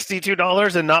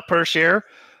 $62 and not per share.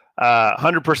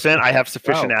 100%. I have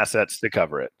sufficient assets to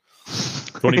cover it.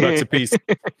 $20 a piece.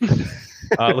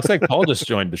 Looks like Paul just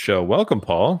joined the show. Welcome,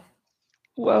 Paul.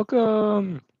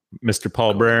 Welcome, Mr.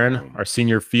 Paul Barron, our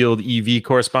senior field EV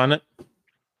correspondent.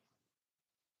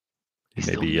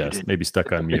 Maybe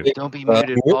stuck on mute. Don't be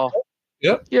muted, Paul.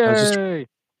 Yep. Yay!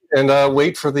 And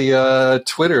wait for the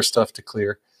Twitter stuff to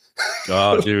clear.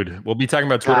 Oh, dude, we'll be talking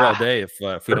about Twitter all day if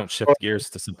we don't shift gears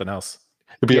to something else.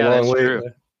 It'll be a long wait.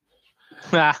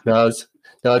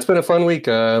 No, it's been a fun week.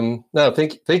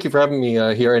 Thank you for having me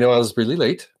here. I know I was really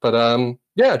late, but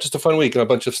just a fun week and a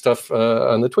bunch of stuff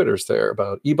on the Twitters there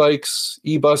about e-bikes,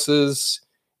 e-buses,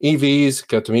 EVs.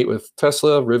 Got to meet with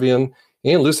Tesla, Rivian,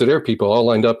 and Lucid Air people all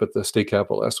lined up at the state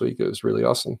capitol last week. It was really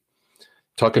awesome.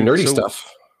 Talking nerdy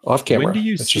stuff off camera.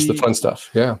 It's just the fun stuff.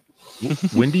 Yeah.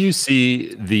 When do you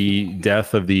see the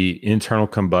death of the internal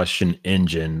combustion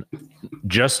engine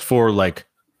just for like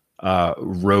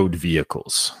road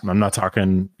vehicles? I'm not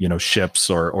talking, ships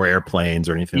or airplanes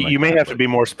or anything. You may have to be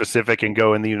more specific and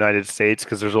go in the United States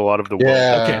because there's a lot of the world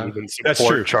that can't even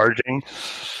support charging.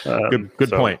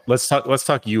 Good point. Let's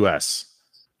talk U.S.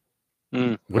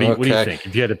 What do you think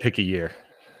if you had to pick a year?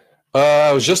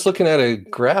 I was just looking at a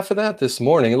graph of that this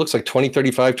morning. It looks like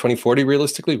 2035, 2040,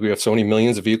 realistically, we have so many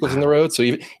millions of vehicles on the road. So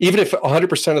even if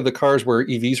 100% of the cars were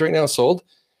EVs right now sold,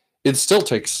 it still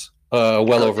takes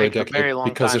well over a decade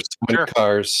because there's so many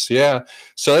cars. Yeah.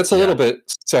 So that's a little bit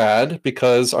sad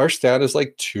because our stat is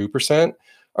like 2%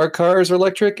 our cars are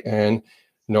electric and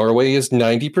Norway is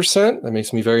 90%. That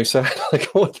makes me very sad. Like,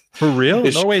 what? For real?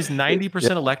 Norway's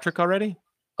 90% electric already?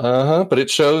 But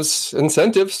it shows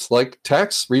incentives like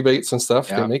tax rebates and stuff.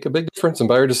 They make a big difference in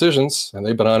buyer decisions, and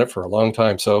they've been on it for a long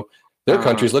time. So their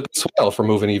country's looking swell for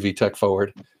moving EV tech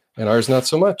forward, and ours not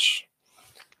so much.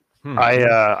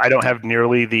 I don't have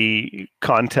nearly the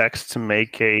context to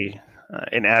make an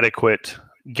adequate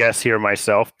guess here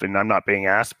myself, and I'm not being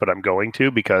asked, but I'm going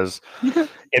to because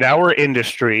in our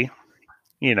industry,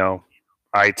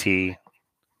 IT,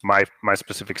 my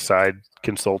specific side,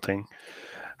 consulting.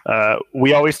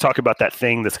 We always talk about that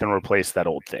thing that's going to replace that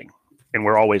old thing, and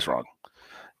we're always wrong.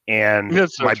 And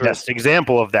my best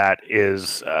example of that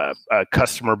is a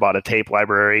customer bought a tape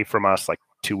library from us like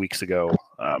 2 weeks ago.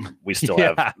 We still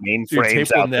have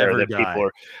mainframes out there that people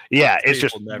are. Yeah, it's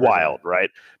just wild,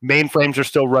 right? Mainframes are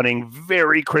still running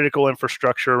very critical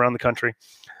infrastructure around the country.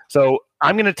 So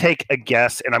I'm going to take a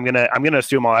guess, and I'm going to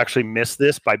assume I'll actually miss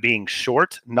this by being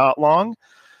short, not long.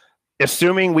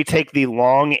 Assuming we take the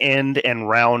long end and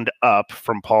round up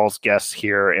from Paul's guess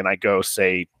here, and I go,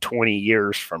 say, 20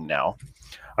 years from now,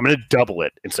 I'm going to double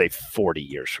it and say 40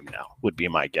 years from now would be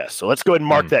my guess. So let's go ahead and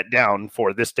mark that down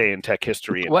for this day in tech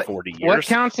history in 40 years. What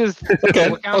counts as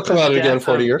I'll come out again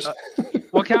 40 years.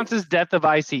 What counts as death of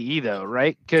ICE, though,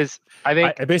 right? Because I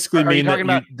think I basically mean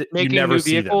that you never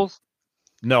see vehicles? them.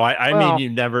 No, I mean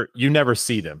you never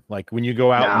see them. Like when you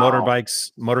go out,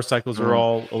 motorcycles are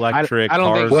all electric. I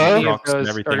don't cars, think any of trucks, those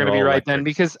and are going to be right electric. then,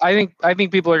 because I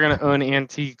think people are going to own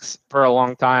antiques for a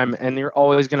long time, and you're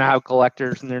always going to have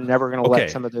collectors, and they're never going to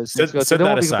let some of those things go. Set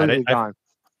that aside.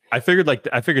 I figured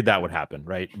that would happen,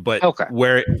 right? But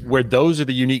where those are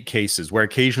the unique cases where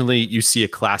occasionally you see a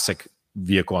classic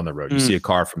vehicle on the road, you see a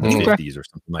car from the 50s or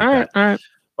something like that. All right.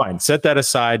 Fine, set that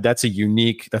aside. That's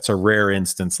a rare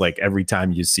instance, like every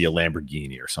time you see a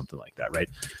Lamborghini or something like that, right?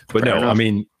 But I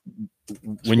mean,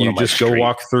 when you just go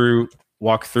walk through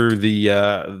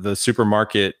the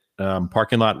supermarket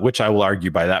parking lot, which I will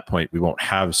argue by that point we won't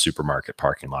have supermarket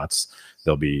parking lots.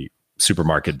 There'll be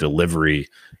supermarket delivery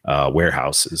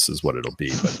warehouses is what it'll be.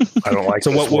 But I don't like.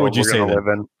 So what would you say live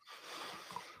in?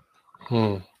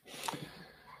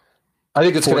 I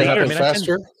think it's going to happen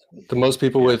faster than most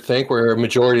people would think, where a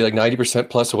majority, like 90%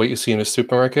 plus of what you see in a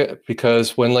supermarket,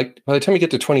 because when, like, by the time you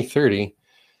get to 2030,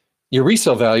 your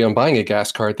resale value on buying a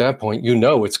gas car at that point,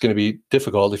 it's going to be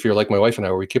difficult if you're like my wife and I,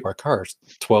 where we keep our cars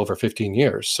 12 or 15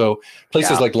 years. So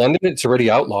places like London, it's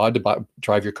already outlawed to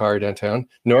drive your car downtown.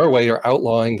 Norway are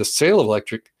outlawing the sale of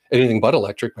anything but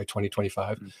electric by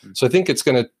 2025. Mm-hmm. So I think it's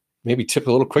going to maybe tip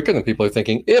a little quicker than people are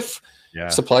thinking if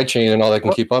supply chain and all that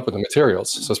can keep up with the materials.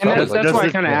 So it's probably that's why I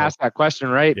kind of asked that question,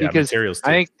 right? Yeah, because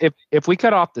I think if we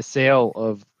cut off the sale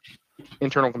of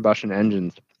internal combustion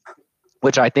engines,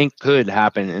 which I think could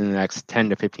happen in the next 10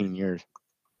 to 15 years,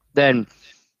 then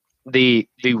the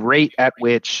rate at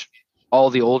which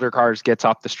all the older cars gets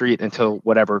off the street until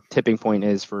whatever tipping point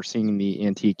is for seeing the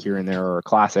antique here and there or a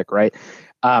classic, right?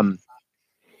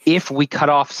 If we cut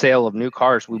off sale of new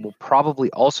cars, we will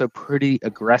probably also pretty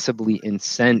aggressively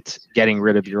incent getting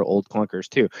rid of your old clunkers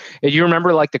too. And you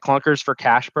remember like the clunkers for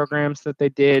cash programs that they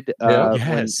did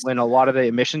when a lot of the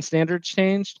emission standards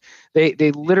changed? They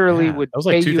literally would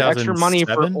pay you extra money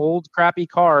for old crappy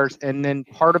cars, and then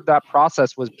part of that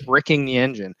process was bricking the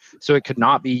engine so it could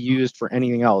not be used for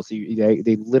anything else.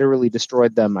 They literally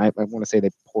destroyed them. I want to say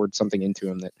they poured something into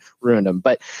them that ruined them,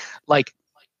 but like.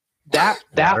 That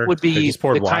would be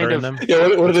the kind of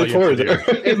what did they pour there?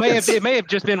 It may have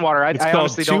just been water. I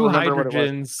honestly don't remember what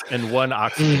it was. And one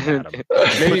oxygen atom.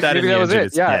 maybe that was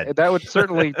it. Yeah, that would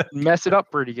certainly mess it up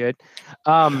pretty good.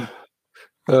 But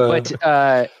those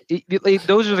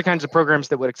are the kinds of programs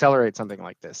that would accelerate something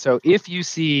like this. So if you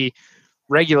see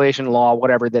regulation, law,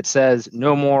 whatever, that says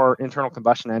no more internal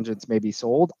combustion engines may be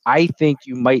sold, I think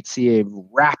you might see a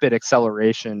rapid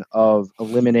acceleration of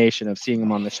elimination of seeing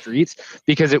them on the streets,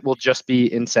 because it will just be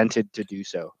incented to do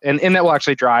so. And that will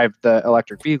actually drive the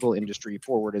electric vehicle industry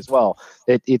forward as well.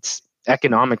 It's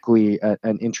economically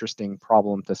an interesting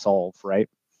problem to solve, right?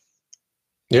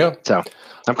 Yeah. So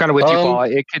I'm kind of with you, Paul.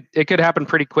 It could happen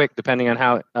pretty quick depending on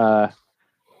how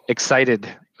excited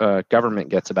government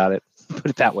gets about it. Put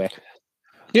it that way.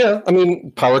 Yeah, I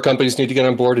mean, power companies need to get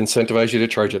on board, incentivize you to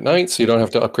charge at night, so you don't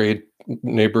have to upgrade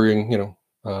neighboring,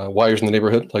 wires in the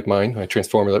neighborhood like mine. My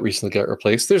transformer that recently got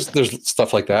replaced. There's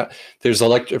stuff like that. There's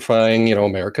electrifying,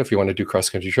 America. If you want to do cross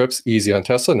country trips, easy on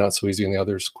Tesla, not so easy on the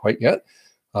others quite yet.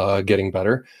 Getting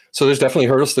better. So there's definitely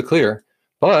hurdles to clear.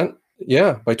 But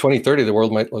yeah, by 2030, the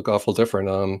world might look awful different.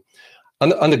 On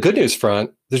the good news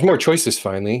front, there's more choices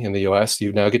finally in the US.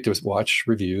 You now get to watch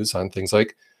reviews on things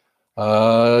like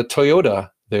Toyota,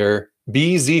 their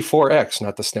BZ4X,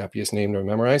 not the snappiest name to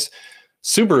memorize.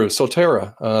 Subaru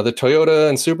Solterra, the Toyota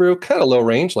and Subaru, kind of low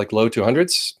range, like low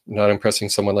 200s, not impressing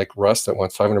someone like Russ that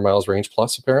wants 500 miles range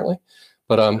plus, apparently.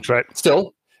 But that's right.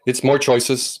 Still, it's more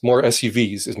choices, more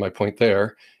SUVs is my point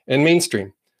there, and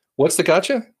mainstream. What's the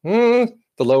gotcha? The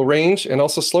low range and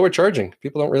also slower charging.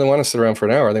 People don't really want to sit around for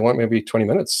an hour. They want maybe 20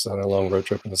 minutes on a long road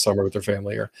trip in the summer with their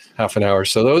family, or half an hour.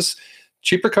 So those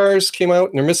cheaper cars came out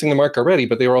and they're missing the mark already,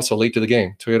 but they were also late to the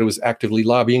game. Toyota was actively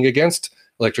lobbying against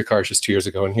electric cars just 2 years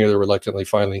ago, and here they're reluctantly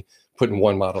finally putting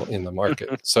one model in the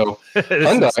market. So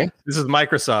Hyundai. This is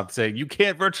Microsoft saying you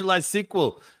can't virtualize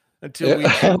SQL until we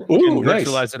can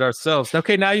virtualize it ourselves.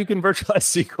 Okay, now you can virtualize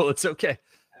SQL. It's okay.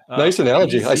 Nice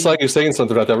analogy. Easy. I saw you saying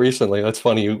something about that recently. That's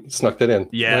funny. You snuck that in.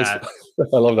 Yeah. Nice.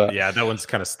 I love that. Yeah, that one's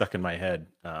kind of stuck in my head.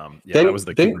 That was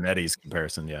the Kubernetes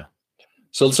comparison. Yeah.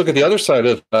 So let's look at the other side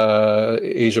of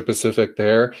Asia Pacific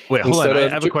there. Wait, hold on. I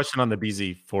have a question on the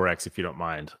BZ4X, if you don't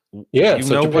mind. Yeah, you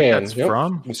know Japan. What that's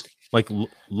from? Like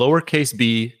lowercase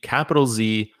b, capital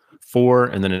Z, 4,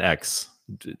 and then an X.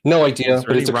 No idea,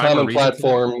 but it's a common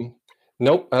platform.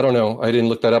 Nope, I don't know. I didn't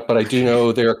look that up, but I do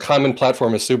know they're a common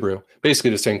platform as Subaru. Basically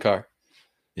the same car.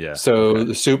 Yeah. So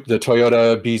the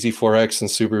Toyota BZ4X and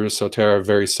Subaru Solterra are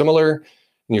very similar.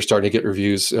 And you're starting to get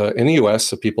reviews in the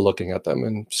US of people looking at them,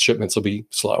 and shipments will be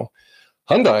slow.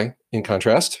 Hyundai, in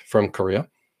contrast, from Korea,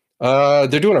 they're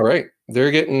doing all right.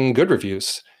 They're getting good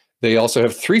reviews. They also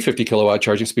have 350 kilowatt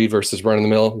charging speed versus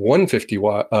run-of-the-mill 150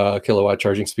 kilowatt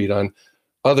charging speed on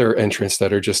other entrants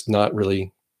that are just not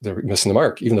really, they're missing the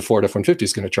mark. Even the Ford F-150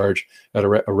 is going to charge at a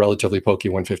relatively pokey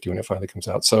 150 when it finally comes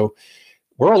out. So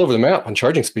we're all over the map on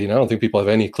charging speed. I don't think people have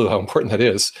any clue how important that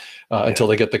is until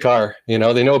they get the car. They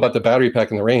know about the battery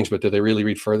pack and the range, but do they really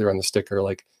read further on the sticker?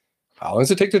 Like, how long does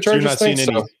it take to charge this thing?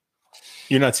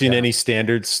 You're not seeing any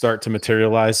standards start to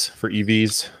materialize for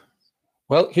EVs?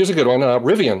 Well, here's a good one.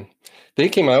 Rivian. they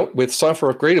came out with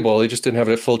software upgradable. They just didn't have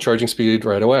it at full charging speed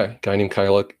right away. A guy named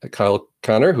Kyle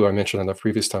Connor, who I mentioned on the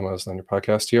previous time I was on your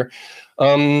podcast here,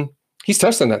 he's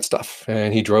testing that stuff.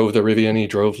 And he drove the Rivian, he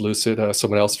drove Lucid.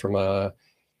 Someone else from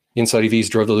Inside EVs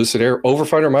drove the Lucid Air over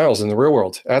 500 miles in the real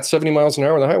world at 70 miles an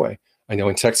hour on the highway. I know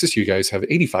in Texas, you guys have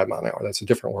 85 mile an hour. That's a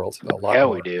different world. A lot more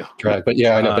we do. drag. But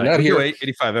yeah, I know, but not here.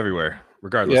 85 everywhere,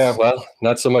 regardless. Yeah, well,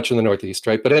 not so much in the Northeast,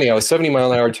 right? But anyhow, a 70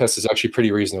 mile an hour test is actually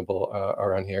pretty reasonable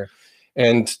around here.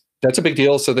 And that's a big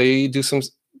deal. So they do some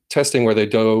testing where they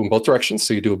go in both directions.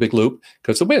 So you do a big loop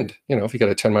because the wind, if you got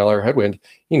a 10 mile an hour headwind,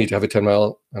 you need to have a 10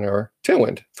 mile an hour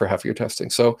tailwind for half of your testing.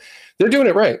 So they're doing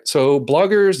it right. So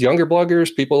bloggers, younger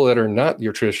bloggers, people that are not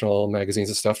your traditional magazines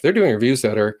and stuff, they're doing reviews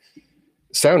that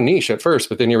sound niche at first,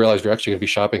 but then you realize you're actually going to be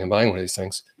shopping and buying one of these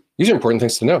things. These are important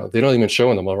things to know. They don't even show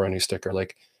in the Mulroney sticker.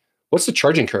 Like, what's the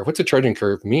charging curve? What's the charging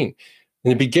curve mean? In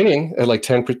the beginning, at like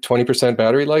 10, 20%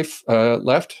 battery life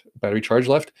battery charge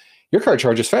left, your car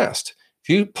charges fast. If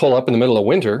you pull up in the middle of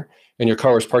winter and your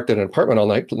car is parked in an apartment all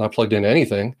night, not plugged into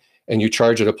anything, and you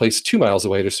charge at a place 2 miles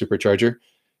away to supercharger,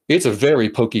 it's a very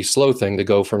pokey, slow thing to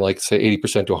go from like, say,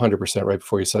 80% to 100% right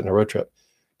before you set in a road trip.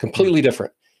 Completely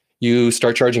different. You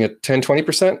start charging at 10,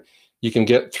 20%, you can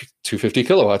get 250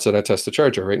 kilowatts on a Tesla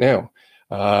charger right now.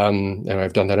 And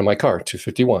I've done that in my car,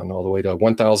 251, all the way to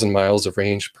 1,000 miles of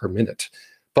range per minute.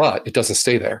 But it doesn't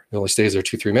stay there. It only stays there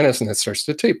 2-3 minutes, and it starts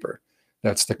to taper.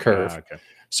 That's the curve. Okay.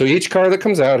 So each car that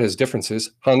comes out has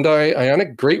differences. Hyundai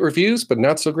Ioniq, great reviews, but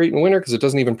not so great in winter because it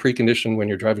doesn't even precondition when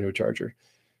you're driving to a charger.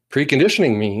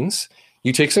 Preconditioning means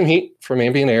you take some heat from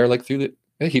ambient air, like through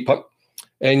the heat pump,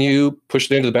 and you push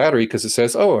it into the battery because it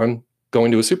says, oh, I'm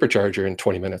going to a supercharger in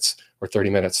 20 minutes or 30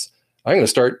 minutes. I'm going to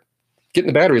start getting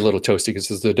the battery a little toasty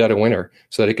because it's the dead of winter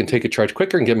so that it can take a charge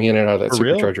quicker and get me in and out of that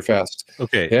supercharger fast.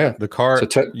 Okay. Yeah. The car,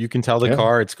 you can tell the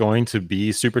car it's going to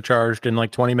be supercharged in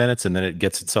like 20 minutes and then it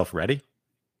gets itself ready.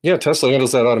 Yeah, Tesla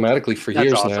handles that automatically for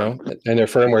years awesome. now. And their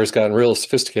firmware has gotten real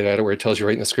sophisticated at it where it tells you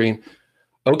right in the screen,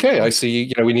 okay, I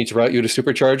see, we need to route you to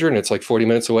supercharger and it's like 40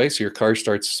 minutes away. So your car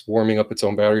starts warming up its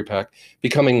own battery pack,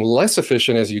 becoming less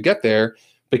efficient as you get there,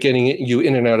 but getting you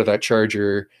in and out of that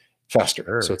charger faster.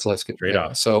 Sure. So it's less trade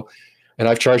off. So, and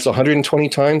I've charged 120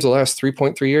 times the last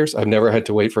 3.3 years. I've never had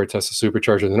to wait for a Tesla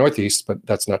supercharger in the Northeast, but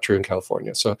that's not true in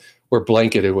California. So we're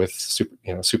blanketed with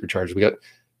superchargers. We got,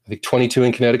 I think, 22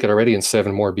 in Connecticut already and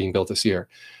 7 more being built this year.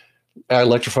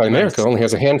 Electrify America only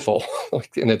has a handful,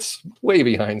 and it's way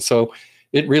behind. So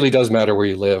it really does matter where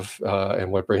you live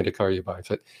and what brand of car you buy.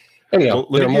 But anyhow,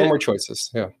 there are more choices.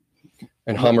 Yeah.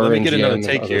 And Hummer let me and get GM another and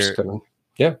take here.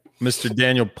 Yeah. Mr.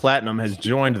 Daniel Platinum has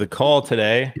joined the call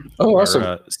today. Oh, awesome.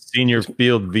 Our, senior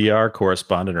field VR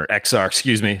correspondent, or XR,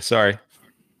 excuse me. Sorry.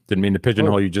 Didn't mean to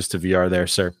pigeonhole you just to VR there,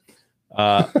 sir.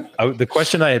 The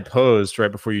question I had posed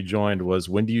right before you joined was,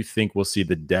 when do you think we'll see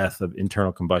the death of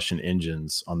internal combustion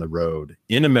engines on the road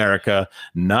in America,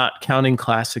 not counting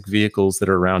classic vehicles that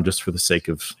are around just for the sake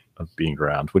of being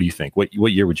around? What do you think? What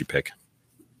year would you pick?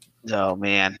 Oh,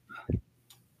 man.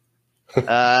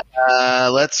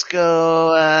 Let's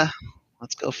go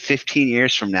 15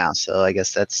 years from now. So I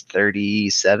guess that's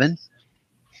 37.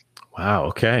 Wow.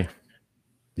 Okay.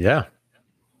 Yeah.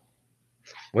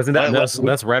 Wasn't that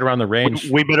that's right around the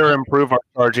range? We better improve our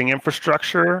charging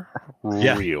infrastructure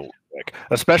real quick,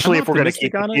 especially if we're going to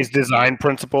keep these design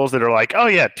principles that are like, oh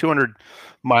yeah, 200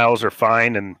 miles are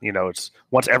fine, and it's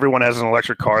once everyone has an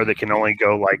electric car that can only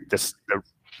go like this the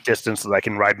distance that I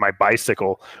can ride my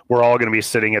bicycle, we're all going to be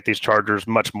sitting at these chargers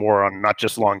much more on not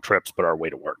just long trips but our way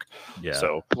to work. Yeah.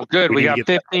 So well, good. We got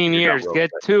 15 years.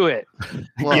 Get to it.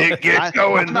 Well, get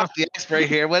going. I'm not the expert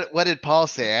here. What did Paul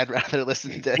say? I'd rather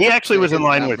listen to. He actually was in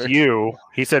line with you.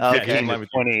 He said 15 to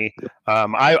 20.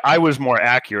 I was more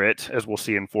accurate, as we'll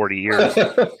see in 40 years.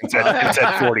 It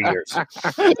said 40 years.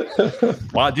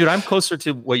 Wow, dude, I'm closer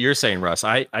to what you're saying, Russ.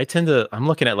 I'm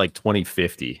looking at like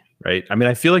 2050. Right. I mean,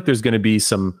 I feel like there's going to be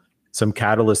some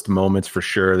catalyst moments for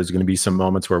sure. There's going to be some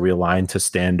moments where we align to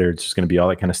standards. There's going to be all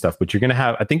that kind of stuff. But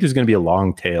I think there's going to be a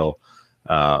long tail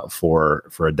for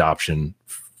adoption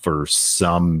for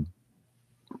some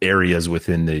areas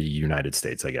within the United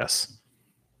States, I guess.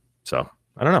 So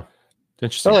I don't know.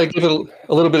 Interesting. Well, I give it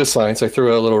a little bit of science. I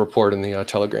threw a little report in the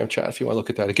Telegram chat if you want to look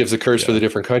at that. It gives the curves for the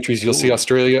different countries. You'll see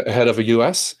Australia ahead of the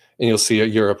US, and you'll see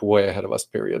Europe way ahead of us,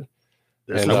 period.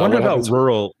 And I wonder about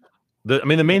rural. The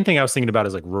main thing I was thinking about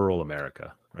is like rural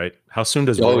America, right? How soon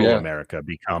does rural America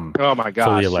become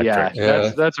fully electric?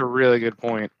 Yeah. That's a really good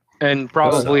point. And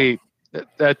probably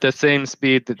at the same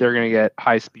speed that they're going to get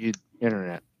high speed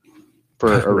internet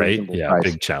for a reasonable price.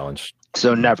 Big challenge.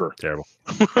 So never. Terrible.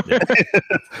 Yeah.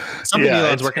 Something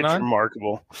Elon's working on.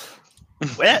 Remarkable.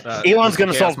 Elon's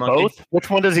going to solve both. Which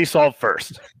one does he solve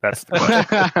first? That's the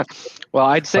question. Well,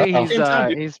 I'd say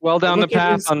he's well down the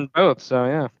path on both. So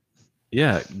yeah.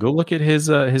 Yeah, go look at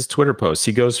his Twitter posts.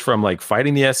 He goes from like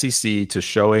fighting the SEC to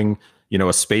showing,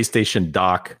 a space station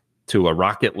dock to a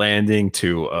rocket landing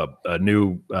to a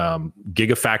new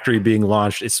gigafactory being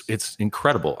launched. It's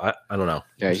incredible. I don't know.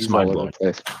 Yeah, he's mind blowing.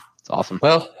 It's awesome.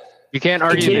 Well, you can't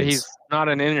argue that he's not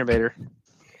an innovator.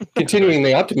 Continuing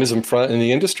the optimism front in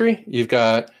the industry, you've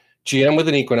got GM with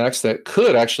an Equinox that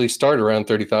could actually start around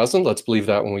 30,000. Let's believe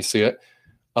that when we see it.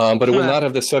 But it will not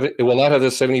have the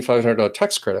 $7,500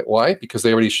 tax credit. Why? Because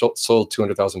they already sold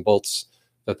 200,000 bolts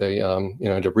that they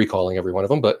ended up recalling every one of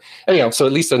them. But anyhow, so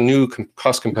at least a new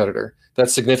cost competitor.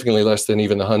 That's significantly less than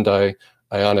even the Hyundai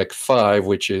Ioniq 5,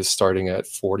 which is starting at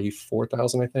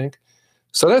 44,000, I think.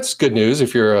 So that's good news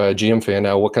if you're a GM fan.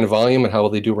 Now, what kind of volume and how will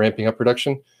they do ramping up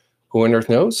production? Who on earth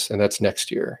knows? And that's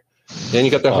next year. Then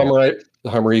you got the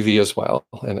Hummer EV as well,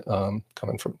 and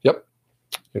coming from. Yep.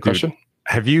 Good question.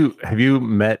 Have you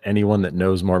met anyone that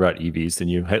knows more about EVs than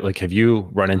you? Like, have you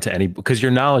run into any? Because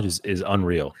your knowledge is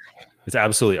unreal. It's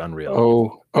absolutely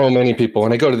unreal. Oh, many people.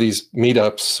 When I go to these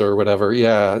meetups or whatever,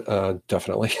 yeah,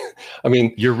 definitely. I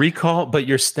mean, your recall, but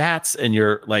your stats and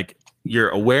your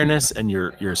awareness and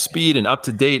your speed and up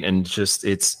to date and just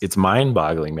it's mind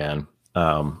boggling, man.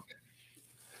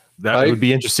 That would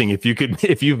be interesting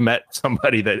if you've met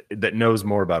somebody that knows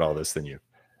more about all this than you.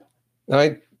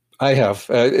 I have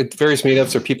at various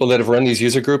meetups or people that have run these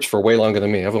user groups for way longer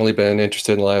than me. I've only been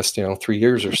interested in the last 3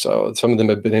 years or so. Some of them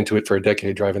have been into it for a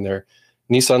decade, driving their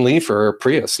Nissan Leaf or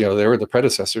Prius. They were the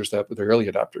predecessors, the early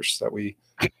adopters that we.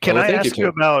 Can I ask you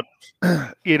about?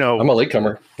 I'm a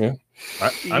latecomer. Yeah,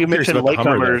 you mentioned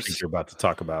latecomers. I think you're about to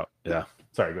talk about. Yeah,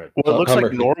 sorry, go ahead. Well, it looks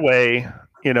like Norway,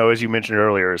 as you mentioned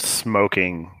earlier, is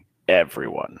smoking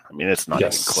everyone. I mean, it's not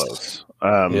even close.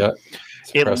 Yeah.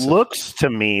 It looks to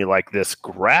me like this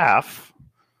graph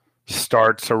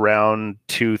starts around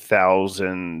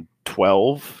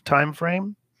 2012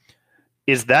 timeframe.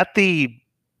 Is that have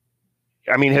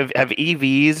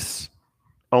EVs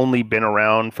only been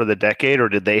around for the decade, or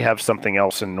did they have something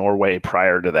else in Norway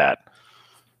prior to that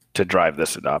to drive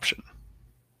this adoption?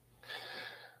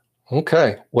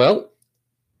 Okay. Well,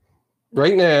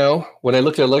 right now, when I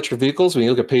look at electric vehicles, when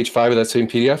you look at page 5 of that same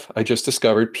PDF, I just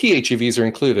discovered PHEVs are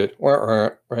included,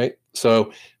 right?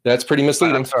 So that's pretty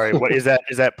misleading. I'm sorry, what is that?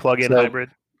 Is that plug-in hybrid?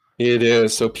 It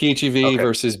is. So PHEV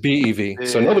versus BEV.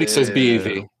 So nobody says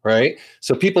BEV, right?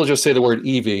 So people just say the word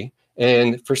EV.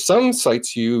 And for some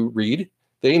sites you read,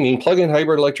 they mean plug-in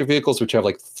hybrid electric vehicles, which have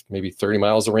like maybe 30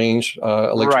 miles of range.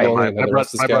 Right.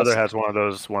 My brother has one of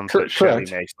those ones that Chevy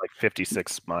makes, like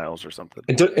 56 miles or something.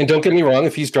 And don't get me wrong,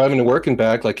 if he's driving to work and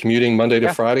back, like commuting Monday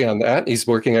to Friday on that, he's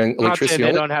working on electricity.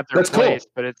 They don't have their place,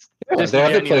 but it's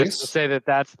disingenuous to say that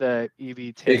that's the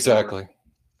EV take. Exactly.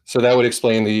 So that would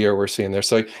explain the year we're seeing there.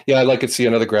 So yeah, I'd like to see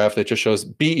another graph that just shows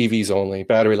BEVs only,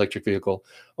 battery electric vehicle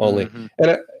only. Mm-hmm.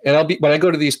 And I'll be when I go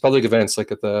to these public events,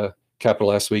 like at the Capitol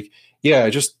last week. Yeah,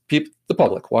 just the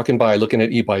public walking by, looking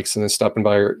at e-bikes, and then stopping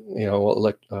by,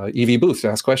 EV booths to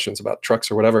ask questions about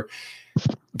trucks or whatever.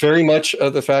 Very much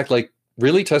of the fact, like,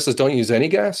 really, Teslas don't use any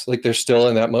gas. Like, they're still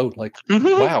in that mode. Like,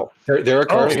 wow, there are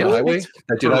cars on the highway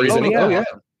that do not use any. Oh yeah,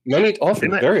 very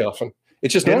often.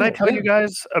 It's just. Didn't I tell you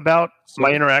guys about my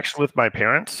interaction with my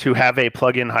parents who have a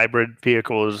plug-in hybrid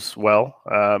vehicle as well?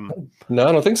 No,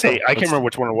 I don't think so. I can't remember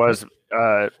which one it was,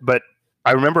 but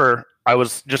I remember. I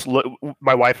was just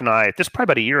my wife and I. This is probably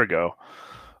about a year ago.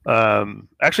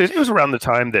 Actually, it was around the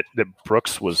time that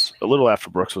Brooks was a little after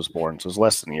Brooks was born, so it was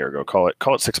less than a year ago.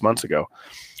 Call it 6 months ago.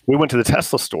 We went to the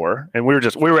Tesla store, and we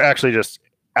were actually just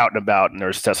out and about, and there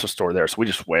was a Tesla store there, so we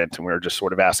just went and we were just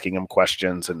sort of asking them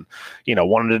questions, and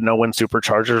wanted to know when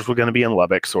superchargers were going to be in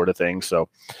Lubbock, sort of thing. So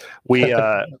we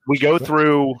go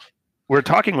through. We're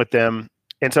talking with them,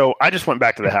 and so I just went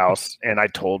back to the house, and I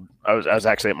was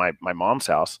actually at my mom's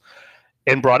house.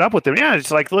 And brought up with them, yeah,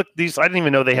 it's like, look, these, I didn't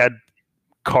even know they had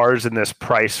cars in this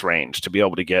price range to be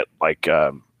able to get like,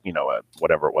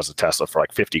 whatever it was, a Tesla for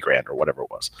like 50 grand or whatever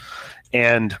it was.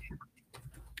 And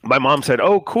my mom said,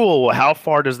 oh, cool. Well, how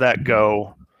far does that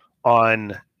go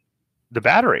on the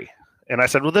battery? And I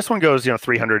said, well, this one goes,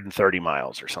 330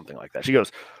 miles or something like that. She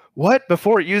goes, what,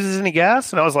 before it uses any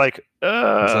gas? And I was like,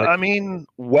 I mean,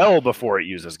 well before it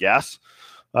uses gas.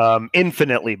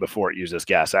 Infinitely before it uses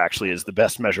gas actually is the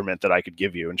best measurement that I could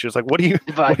give you. And she was like, what do you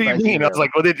mean? I was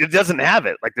like, well, it doesn't have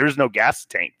it. Like, there's no gas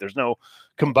tank. There's no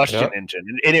combustion engine.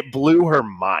 And it blew her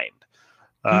mind.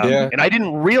 And I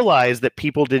didn't realize that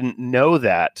people didn't know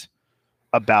that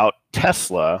about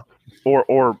Tesla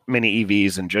or many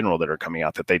EVs in general that are coming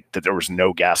out, that there was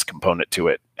no gas component to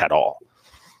it at all.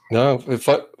 No,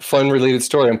 fun related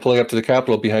story. I'm pulling up to the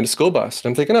Capitol behind a school bus.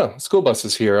 And I'm thinking, oh, school bus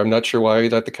is here. I'm not sure why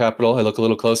at the Capitol. I look a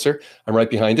little closer. I'm right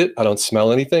behind it. I don't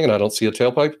smell anything, and I don't see a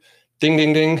tailpipe. Ding,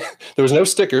 ding, ding. There was no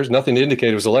stickers, nothing to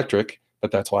indicate it was electric,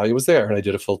 but that's why it was there. And I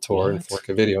did a full tour and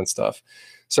 4K video and stuff.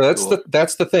 So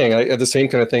that's the thing. I had the same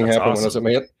kind of thing happen awesome.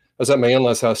 When I was at my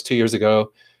in-laws' house 2 years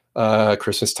ago,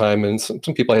 Christmas time, and some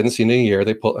people I hadn't seen in a year.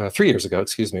 They pulled 3 years ago,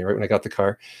 right when I got the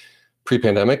car.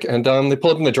 Pre-pandemic, and they pull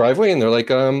up in the driveway and they're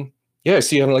like, yeah, I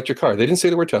see you have an electric car. They didn't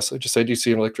say the word Tesla, just said, do you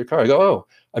see an electric car? I go, oh,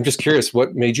 I'm just curious,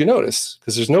 what made you notice?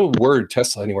 Because there's no word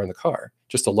Tesla anywhere in the car,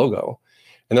 just a logo.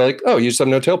 And they're like, oh, you just have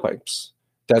no tailpipes.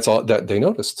 That's all that they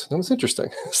noticed. That was interesting.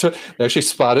 So they actually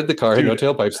spotted the car had no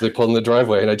tailpipes. So they pulled in the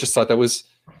driveway, and I just thought it was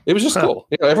just cool.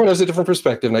 You know, everyone has a different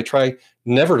perspective, and I try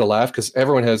never to laugh because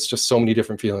everyone has just so many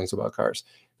different feelings about cars.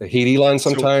 They hate Elon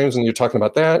sometimes, and you're talking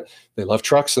about that. They love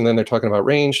trucks, and then they're talking about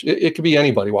range. It could be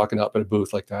anybody walking up at a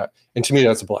booth like that. And to me,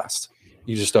 that's a blast.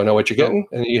 You just don't know what you're getting,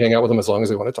 and you hang out with them as long as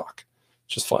they want to talk.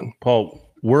 It's just fun. Paul,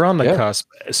 we're on the cusp.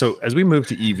 So as we move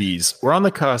to EVs, we're on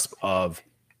the cusp of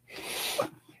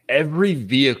every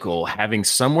vehicle having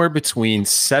somewhere between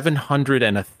 700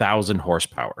 and 1,000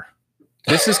 horsepower.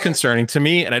 This is concerning to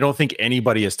me, and I don't think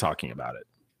anybody is talking about it.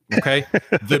 Okay.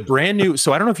 The brand new.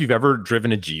 So I don't know if you've ever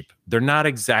driven a Jeep. They're not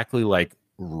exactly like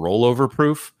rollover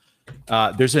proof.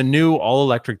 There's a new all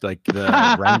electric, like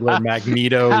the Wrangler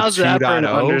Magneto 2.0. How's that for an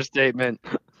understatement?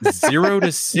 0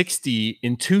 to 60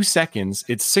 in 2 seconds.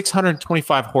 It's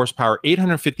 625 horsepower,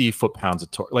 850 foot-pounds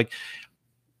of torque. Like,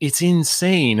 it's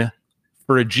insane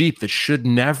for a Jeep that should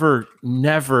never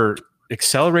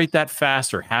accelerate that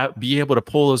fast or be able to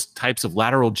pull those types of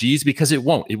lateral G's, because it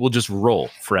won't. It will just roll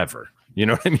forever. You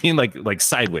know what I mean? Like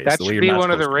sideways. That should be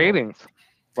one of the ratings.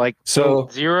 Like, so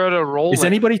 0 to roll. Is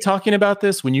anybody talking about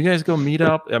this when you guys go meet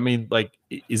up? I mean, like,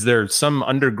 is there some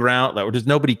underground, or does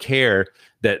nobody care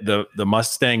that the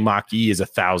Mustang Mach-E is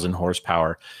 1,000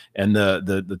 horsepower and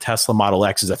the Tesla Model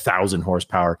X is 1,000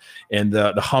 horsepower and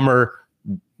the Hummer?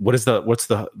 What's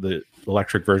the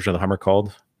electric version of the Hummer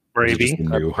called? I'm pretty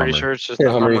sure it's just the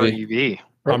Hummer EV.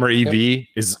 Hummer EV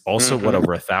is also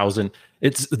over 1,000.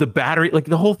 It's the battery, like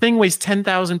the whole thing weighs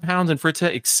 10,000 pounds, and for it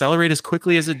to accelerate as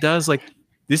quickly as it does, like,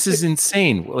 this is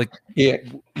insane. Like, yeah,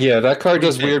 that car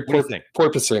does weird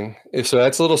porpoising. So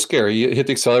that's a little scary. You hit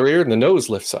the accelerator and the nose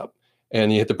lifts up,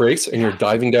 and you hit the brakes and you're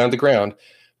diving down the ground.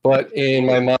 But in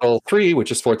my Model 3,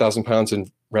 which is 4,000 pounds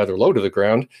and rather low to the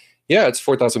ground, yeah, it's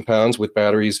 4,000 pounds with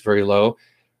batteries very low,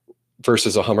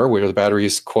 versus a Hummer where the battery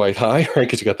is quite high, right?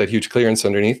 Because you got that huge clearance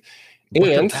underneath. But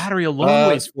and the battery alone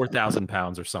weighs 4,000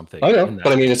 pounds or something. I know,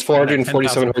 but I mean, it's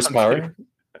 447 horsepower.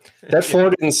 That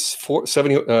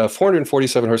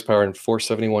 447 horsepower and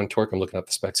 471 torque. I'm looking at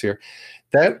the specs here.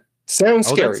 That sounds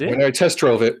scary. When I test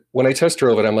drove it,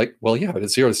 I'm like, well, yeah, but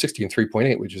it's 0 to 60 in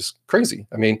 3.8, which is crazy.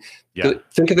 I mean,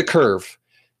 think of the curve,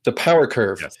 the power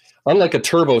curve. Yes. Unlike a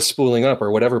turbo spooling up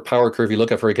or whatever power curve you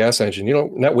look at for a gas engine,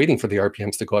 not waiting for the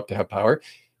RPMs to go up to have power.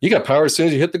 You got power as soon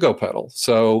as you hit the go pedal.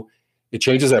 So it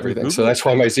changes everything. So that's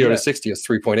why my 0 to 60 is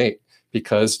 3.8,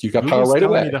 because you got power right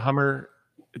away.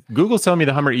 Google's telling me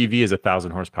the Hummer EV is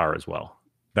 1,000 horsepower as well.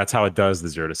 That's how it does the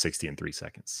 0 to 60 in 3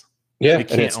 seconds. Yeah,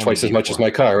 and it's twice as much as my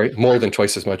car, right? More than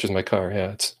twice as much as my car.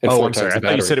 Yeah, it's I'm sorry. I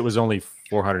thought you said it was only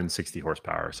 460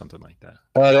 horsepower or something like that.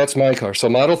 That's my car. So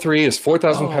Model 3 is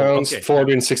 4,000 pounds,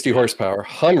 460 horsepower.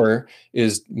 Hummer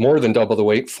is more than double the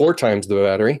weight, 4 times the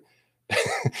battery,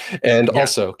 and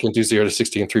also can do 0 to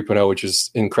 60 in 3.0, which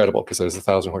is incredible because it is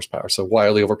 1,000 horsepower. So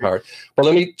wildly overpowered. But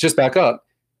let me just back up.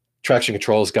 Traction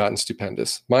control has gotten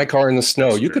stupendous. My car in the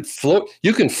snow, you can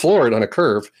floor it on a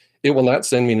curve. It will not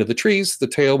send me into the trees. The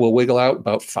tail will wiggle out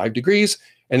about 5 degrees,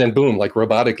 and then boom, like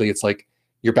robotically, it's like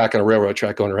you're back on a railroad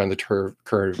track going around the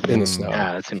curve in the snow.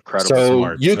 Yeah, that's incredible.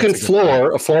 So you can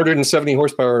floor a 470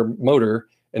 horsepower motor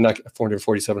and not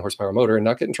 447 horsepower motor and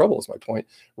not get in trouble, is my point.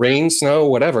 Rain, snow,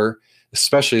 whatever,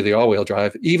 especially the all-wheel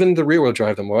drive, even the rear-wheel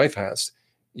drive that my wife has,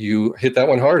 you hit that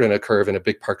one hard in a curve in a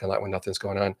big parking lot when nothing's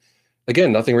going on.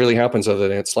 Again, nothing really happens other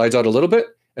than it slides out a little bit,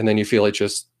 and then you feel it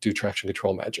just do traction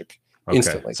control magic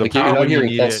instantly. So like you're not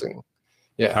hearing pulsing.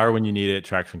 Yeah, power when you need it,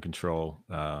 traction control,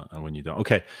 and when you don't.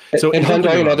 Okay, so and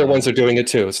Hyundai and other ones are doing it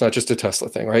too. It's not just a Tesla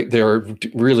thing, right? They're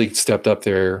really stepped up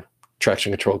their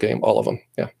traction control game. All of them.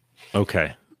 Yeah.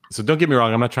 Okay. So don't get me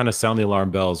wrong. I'm not trying to sound the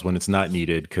alarm bells when it's not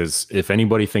needed, because if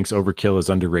anybody thinks overkill is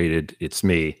underrated, it's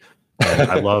me.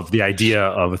 I love the idea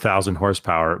of 1,000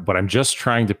 horsepower, but I'm just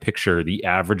trying to picture the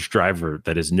average driver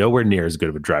that is nowhere near as good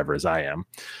of a driver as I am,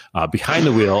 behind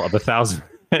the wheel of 1,000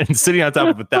 and sitting on top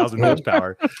of 1,000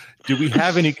 horsepower. Do we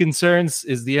have any concerns?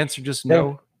 Is the answer just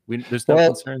no? There's no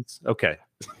concerns. Okay.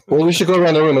 Well, we should go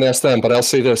around the room and ask them. But I'll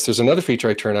say this: there's another feature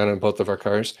I turn on in both of our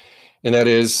cars, and that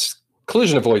is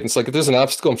collision avoidance. Like if there's an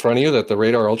obstacle in front of you that the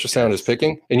radar ultrasound is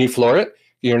picking, and you floor it,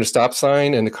 you're in a stop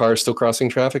sign, and the car is still crossing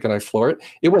traffic, and I floor it,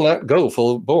 it will not go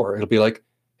full bore. It'll be like,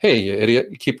 "Hey, you idiot!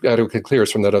 You keep adequate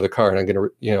clearance from that other car, and I'm going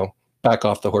to, back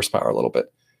off the horsepower a little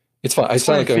bit." It's fine. I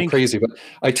sound like I'm crazy, but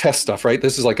I test stuff, right?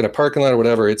 This is like in a parking lot or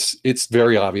whatever. It's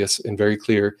very obvious and very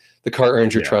clear. The car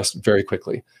earns your trust very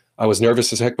quickly. I was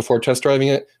nervous as heck before test driving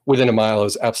it. Within a mile, I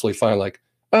was absolutely fine. Like,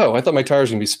 oh, I thought my tires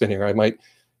were going to be spinning, or I might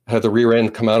have the rear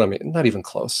end come out on me. Not even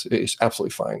close. It's absolutely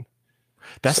fine.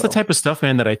 That's the type of stuff,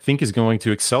 man, that I think is going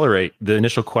to accelerate the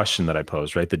initial question that I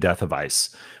posed, right? The death of ICE,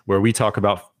 where we talk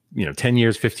about, 10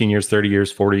 years, 15 years, 30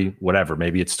 years, 40, whatever.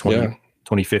 Maybe it's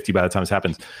 2050 by the time this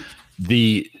happens.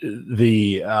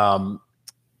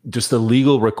 Just the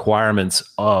legal requirements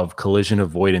of collision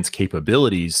avoidance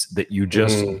capabilities that you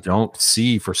just don't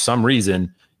see for some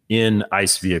reason in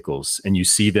ICE vehicles, and you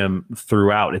see them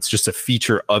throughout. It's just a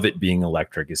feature of it being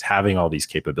electric, is having all these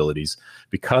capabilities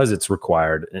because it's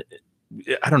required.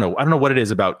 I don't know what it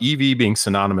is about EV being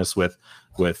synonymous with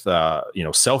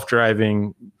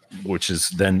self-driving, which is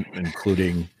then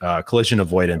including collision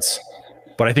avoidance.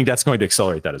 But I think that's going to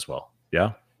accelerate that as well.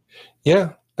 Yeah.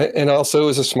 Yeah. And also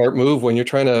is a smart move when you're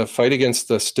trying to fight against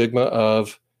the stigma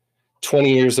of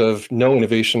 20 years of no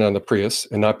innovation on the Prius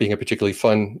and not being a particularly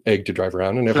fun egg to drive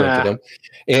around. I never liked them.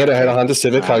 And I had a Honda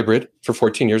Civic hybrid for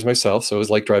 14 years myself. So it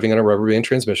was like driving on a rubber band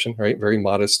transmission, right? Very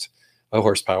modest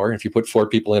horsepower. If you put 4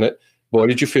 people in it, boy,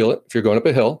 did you feel it if you're going up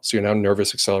a hill. So you're now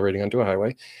nervous accelerating onto a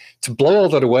highway. To blow all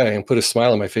that away and put a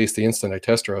smile on my face the instant I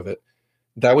test drove it,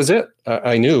 that was it.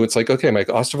 I knew it's like, okay, my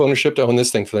cost of ownership to own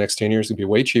this thing for the next 10 years would be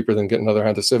way cheaper than getting another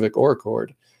Honda Civic or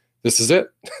Accord. This is it.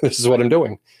 This is what I'm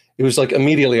doing. It was like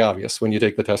immediately obvious when you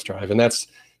take the test drive. And that's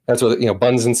what,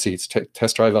 buns and seats.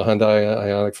 Test drive a Hyundai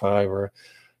Ioniq 5 or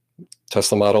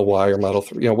Tesla Model Y or Model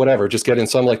 3, whatever. Just get in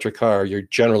some electric car. You're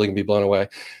generally going to be blown away.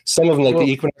 Some of them, like the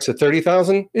Equinox at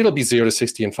 30,000, it'll be 0 to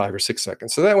 60 in 5 or 6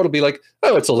 seconds. So that one will be like,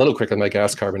 oh, it's a little quicker than my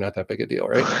gas car, but not that big a deal,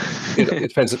 right? It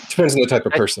depends on the type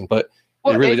of person, but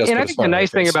it really does. And I think the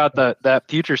nice thing about that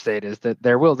future state is that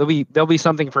there'll be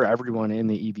something for everyone in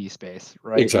the EV space,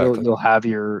 right? Exactly. You'll have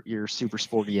your super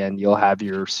sporty end, you'll have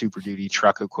your super duty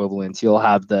truck equivalents, you'll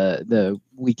have the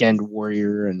weekend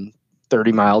warrior and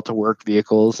 30-mile to work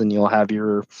vehicles, and you'll have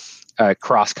your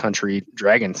cross country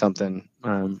dragging something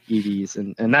EVs,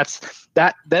 and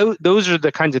those are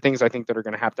the kinds of things I think that are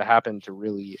going to happen to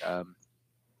really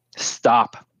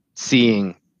stop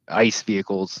seeing ICE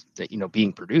vehicles that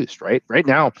being produced. Right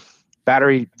now,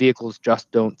 battery vehicles just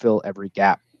don't fill every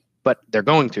gap, but they're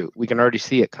going to. We can already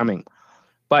see it coming.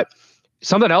 But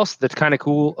something else that's kind of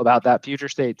cool about that future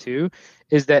state too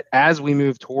is that as we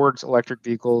move towards electric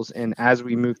vehicles and as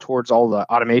we move towards all the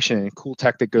automation and cool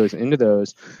tech that goes into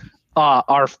those,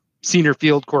 our senior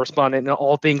field correspondent in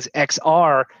all things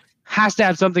XR has to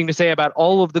have something to say about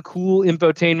all of the cool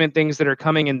infotainment things that are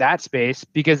coming in that space,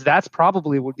 because that's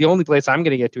probably the only place I'm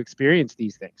going to get to experience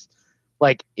these things.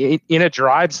 Like in a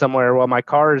drive somewhere while my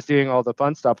car is doing all the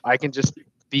fun stuff, I can just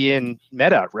be in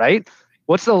Meta, right?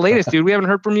 What's the latest, dude? We haven't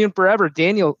heard from you in forever.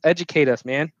 Daniel, educate us,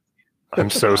 man. I'm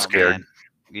so scared.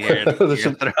 You're throwing me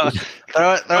on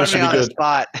the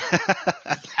spot.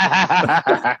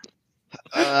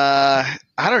 I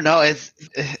don't know.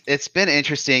 It's been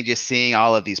interesting just seeing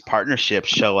all of these partnerships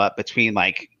show up between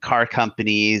like car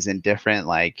companies and different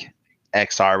like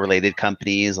XR related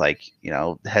companies, like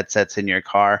headsets in your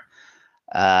car,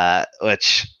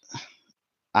 which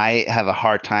I have a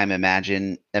hard time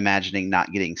imagining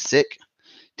not getting sick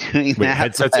doing that.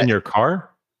 Headsets in your car?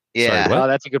 Yeah. Sorry,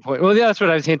 that's a good point. Well, yeah, that's what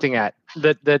I was hinting at.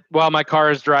 That while my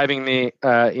car is driving me,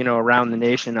 around the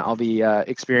nation, I'll be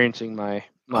experiencing my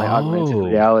augmented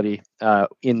reality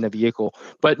in the vehicle.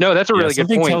 But no, that's a really good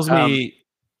point.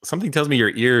 Something tells me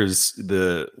your ears,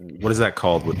 what is that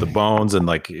called with the bones and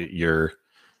like your,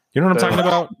 what I'm talking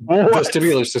about?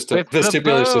 Vestibular system.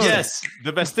 Vestibular system. Yes,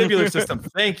 the vestibular system.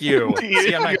 Thank you.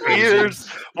 See, I'm not crazy. Ears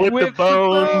with the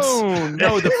bones.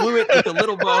 No, the fluid with the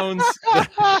little bones.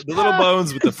 The little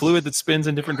bones with the fluid that spins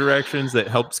in different directions that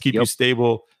helps keep you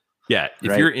stable. Yeah,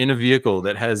 if you're in a vehicle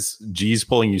that has G's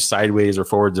pulling you sideways or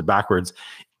forwards or backwards,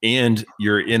 and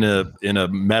you're in a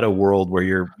meta world where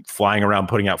you're flying around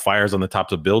putting out fires on the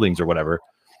tops of buildings or whatever,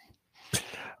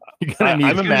 I'm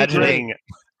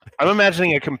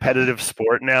imagining a competitive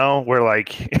sport now where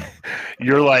like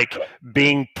you're like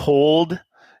being pulled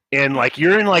and like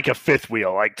you're in like a fifth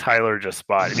wheel, like Tyler just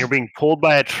spotted, and you're being pulled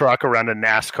by a truck around a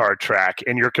NASCAR track,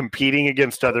 and you're competing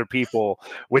against other people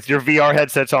with your VR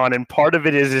headsets on, and part of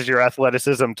it is your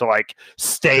athleticism to like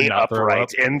stay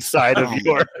upright inside of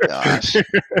your. Gosh.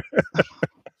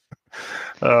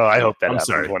 Oh, I hope that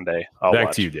happens one day.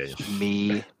 Back to you, Daniel.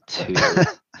 Me too. So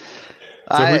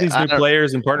who are these new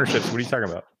players and partnerships? What are you talking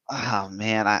about? Oh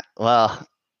man,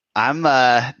 I'm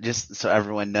just so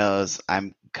everyone knows,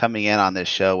 I'm coming in on this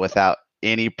show without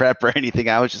any prep or anything.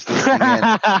 I was just listening in, so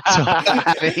I don't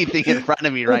have anything in front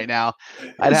of me right now.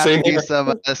 I'd have to do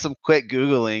some quick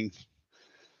Googling.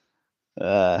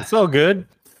 It's all good.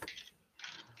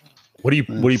 What are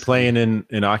you playing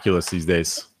in Oculus these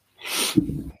days?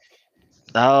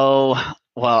 Oh,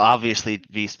 well, obviously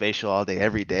V Spatial all day,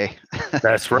 every day.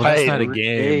 That's right. Well, that's not a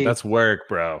game. That's work,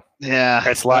 bro. Yeah,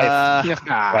 that's life.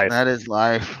 Life. That is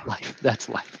life. That's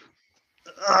life.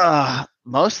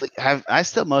 Mostly, I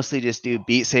still mostly just do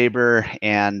Beat Saber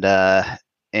and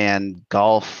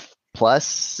Golf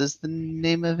Plus is the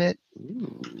name of it.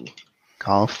 Ooh.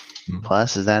 Golf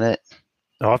Plus, is that it?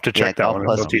 I'll have to check that one.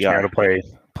 It'll teach me how to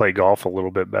play golf a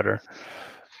little bit better.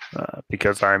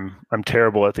 Because I'm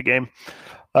terrible at the game.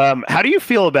 How do you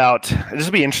feel about this?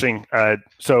 Will be interesting.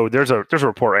 So there's a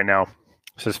report right now.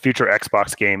 It says future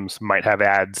Xbox games might have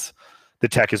ads. The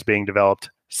tech is being developed.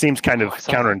 Seems kind of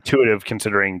counterintuitive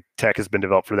considering tech has been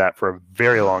developed for that for a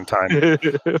very long time.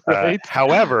 Right?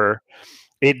 However,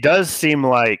 it does seem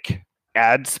like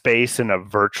ad space in a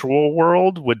virtual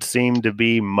world would seem to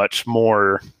be much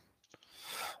more.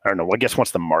 I don't know. I guess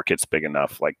once the market's big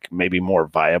enough, like maybe more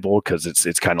viable because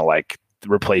it's kind of like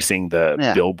replacing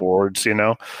the billboards.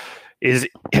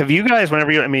 Have you guys,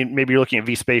 whenever maybe you're looking at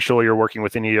V Spatial, you're working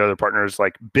with any of the other partners,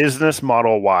 like business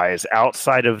model wise,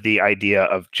 outside of the idea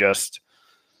of just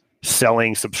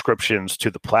selling subscriptions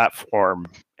to the platform,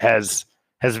 has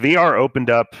VR opened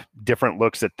up different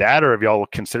looks at that, or have y'all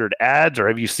considered ads, or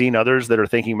have you seen others that are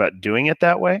thinking about doing it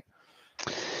that way?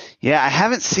 Yeah, I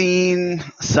haven't seen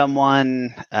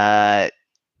someone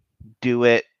do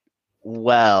it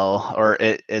well or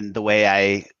in the way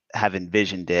I have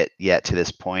envisioned it yet to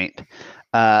this point.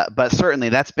 But certainly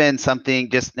that's been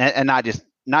something and not just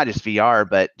VR,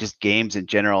 but just games in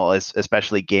general,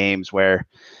 especially games where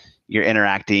you're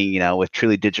interacting, with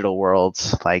truly digital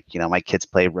worlds. Like, my kids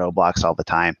play Roblox all the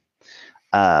time.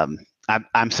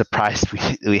 I'm surprised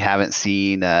we haven't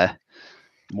seen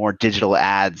more digital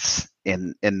ads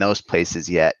in those places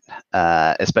yet,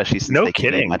 especially since they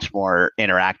can be much more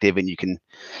interactive, and you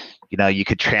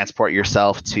could transport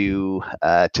yourself to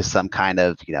some kind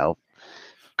of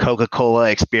Coca-Cola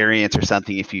experience or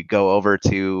something if you go over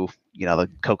to the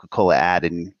Coca-Cola ad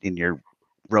in your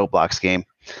Roblox game.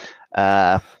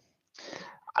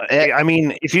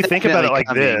 If you think about it like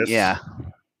this,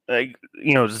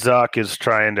 Zuck is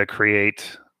trying to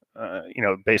create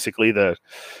basically the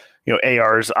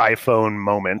AR's iPhone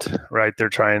moment, right?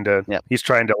 He's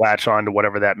trying to latch on to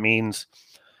whatever that means.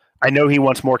 I know he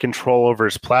wants more control over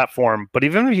his platform, but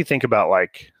even if you think about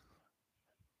like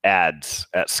ads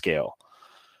at scale,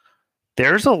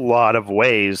 there's a lot of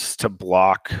ways to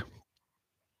block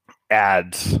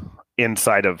ads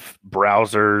inside of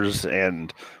browsers,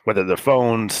 and whether they're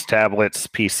phones, tablets,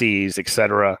 PCs,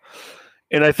 etc.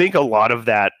 And I think a lot of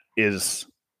that is,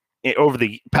 over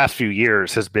the past few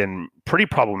years, has been pretty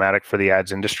problematic for the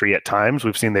ads industry at times.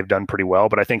 We've seen they've done pretty well,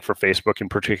 but I think for Facebook in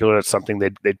particular, it's something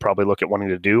they'd probably look at wanting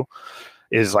to do,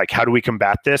 is like, how do we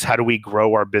combat this? How do we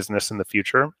grow our business in the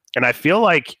future? And I feel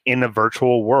like in a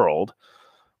virtual world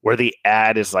where the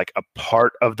ad is like a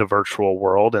part of the virtual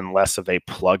world and less of a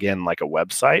plug-in like a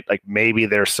website, like maybe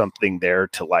there's something there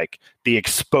to like the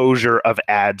exposure of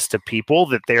ads to people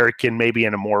that they can maybe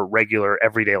in a more regular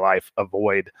everyday life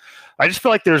avoid. I just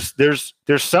feel like there's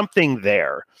something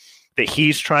there that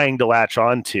he's trying to latch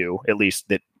on to, at least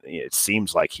that it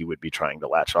seems like he would be trying to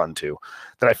latch on to,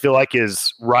 that I feel like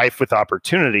is rife with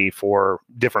opportunity for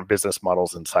different business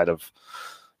models inside of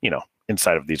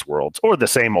these worlds, or the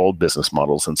same old business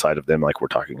models inside of them, like we're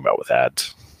talking about with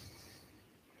ads.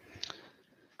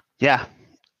 Yeah.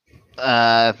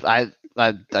 I'm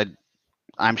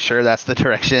sure that's the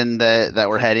direction that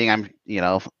we're heading. I'm,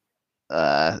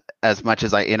 as much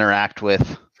as I interact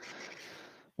with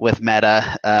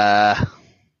Meta, I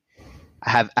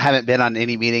haven't been on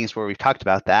any meetings where we've talked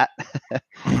about that.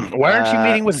 Why aren't you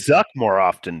meeting with Zuck more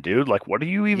often, dude? Like, what are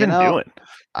you even doing?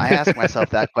 I ask myself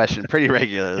that question pretty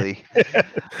regularly.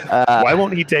 Why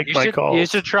won't he take my calls? You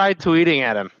should try tweeting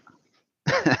at him.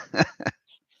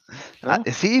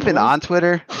 Is he even on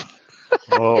Twitter?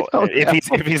 Well,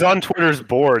 if he's on Twitter's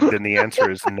board, then the answer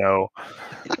is no.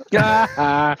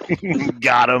 Got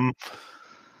him.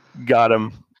 Got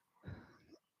him.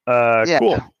 Yeah.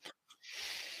 Cool.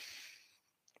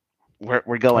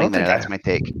 We're going there. That's my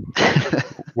take.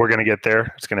 We're going to get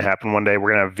there. It's going to happen one day.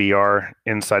 We're going to have VR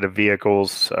inside of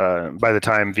vehicles. By the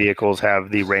time vehicles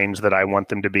have the range that I want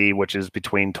them to be, which is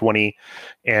between 20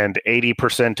 and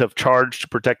 80% of charge to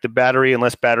protect the battery,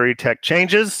 unless battery tech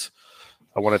changes.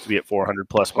 I want it to be at 400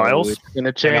 plus miles. It's going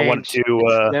to change. And I want to,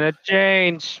 it's going to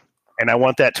change. And I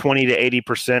want that 20 to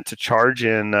 80% to charge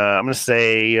in, I'm going to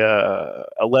say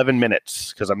 11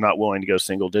 minutes, because I'm not willing to go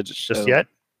single digits just yet.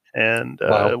 And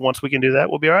once we can do that,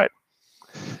 we'll be all right.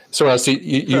 So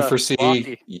you foresee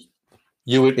lofty.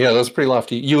 You would, that's pretty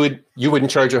lofty. You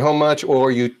wouldn't charge at home much,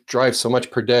 or you drive so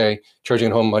much per day, charging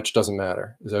at home much doesn't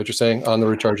matter. Is that what you're saying? On the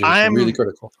road charging is really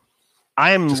critical.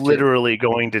 I am literally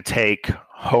going to take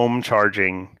home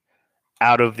charging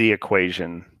out of the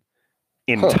equation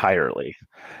entirely,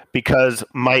 because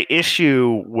my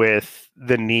issue with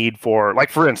the need for, like,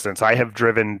 for instance, I have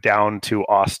driven down to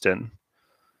Austin,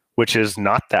 which is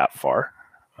not that far,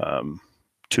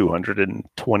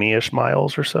 220-ish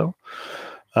miles or so.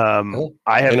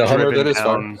 I have driven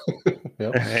down.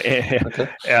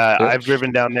 I've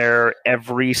driven down there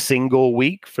every single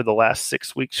week for the last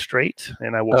 6 weeks straight,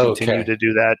 and I will continue to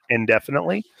do that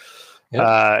indefinitely.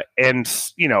 And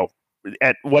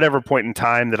at whatever point in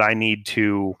time that I need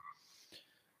to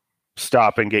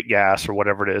stop and get gas or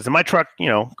whatever it is, and my truck,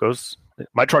 goes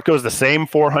the same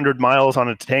 400 miles on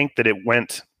a tank that it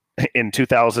went in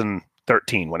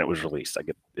 2013 when it was released.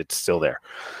 It's still there,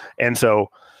 and so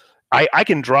I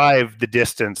can drive the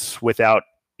distance without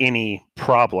any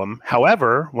problem.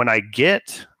 However, when I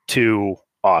get to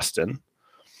Austin,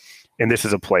 and this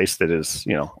is a place that is,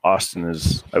 Austin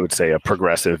is, I would say, a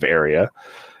progressive area.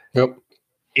 Yep.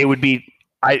 It would be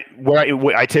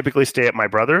where I typically stay at my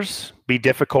brother's. Be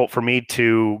difficult for me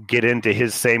to get into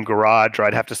his same garage, or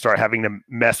I'd have to start having to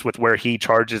mess with where he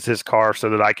charges his car so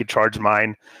that I could charge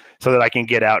mine, so that I can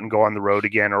get out and go on the road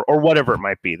again, or whatever it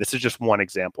might be. This is just one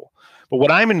example. But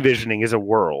what I'm envisioning is a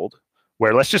world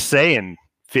where, let's just say in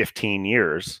 15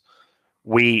 years,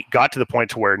 we got to the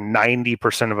point to where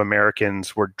 90% of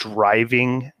Americans were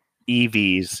driving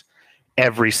EVs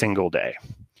every single day.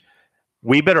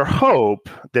 We better hope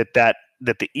that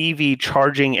the EV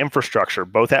charging infrastructure,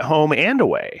 both at home and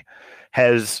away,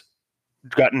 has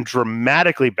gotten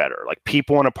dramatically better. Like,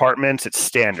 people in apartments, it's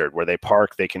standard where they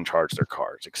park, they can charge their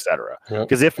cars, etc.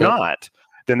 Because if not,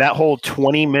 then that whole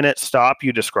 20-minute stop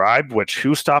you described, which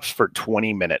who stops for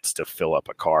 20 minutes to fill up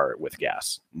a car with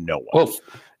gas? No one.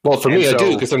 Well, for me, I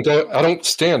do, because I don't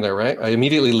stand there, right? I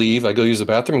immediately leave. I go use the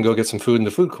bathroom and go get some food in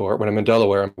the food court. When I'm in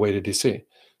Delaware, I'm way to DC.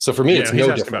 So for me, it's no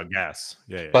different. About gas.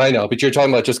 Yeah. But I know, but you're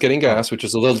talking about just getting gas, which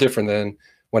is a little different than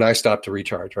when I stop to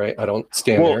recharge, right? I don't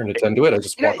stand there and attend to it. I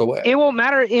just walk away. It won't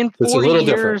matter. In 40 years,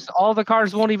 different. All the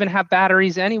cars won't even have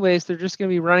batteries anyways. They're just going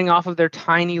to be running off of their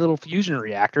tiny little fusion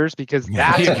reactors, because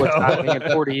that's what's happening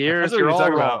in 40 years. That's what you're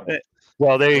talking about.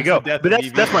 Well, there you go. But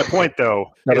that's my point,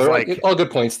 though. No, like, all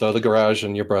good points, though. The garage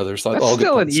and your brothers. That's all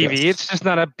still good an EV. Yes. It's just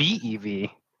not a BEV.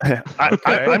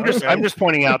 I'm just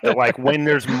pointing out that, like, when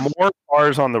there's more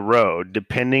cars on the road,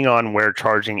 depending on where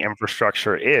charging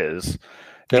infrastructure is,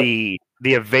 the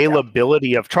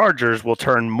availability of chargers will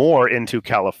turn more into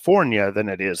California than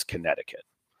it is Connecticut.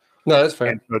 No, that's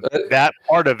fair. So that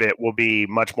part of it will be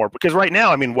much more, because right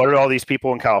now, I mean, what are all these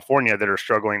people in California that are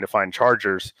struggling to find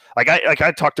chargers?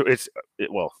 I talked to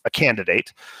a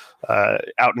candidate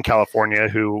out in California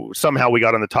who somehow we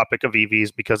got on the topic of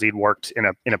EVs because he'd worked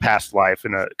in a past life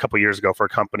a couple years ago for a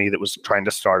company that was trying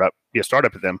to be a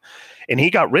startup with them, and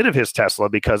he got rid of his Tesla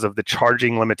because of the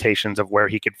charging limitations of where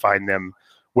he could find them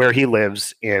where he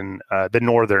lives in the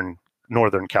northern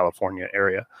California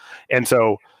area, and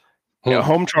so.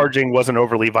 Home charging wasn't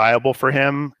overly viable for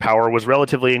him. Power was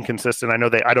relatively inconsistent.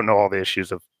 I don't know all the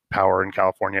issues of power in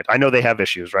California. I know they have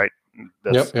issues, right?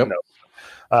 Yep.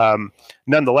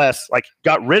 Nonetheless,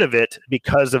 got rid of it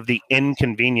because of the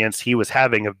inconvenience he was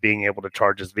having of being able to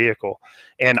charge his vehicle.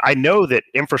 And I know that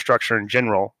infrastructure in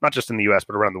general, not just in the US,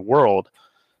 but around the world,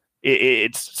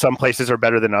 it's some places are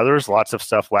better than others. Lots of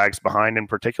stuff lags behind in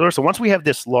particular. So once we have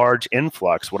this large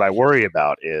influx, what I worry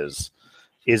about is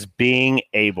being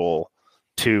able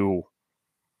to,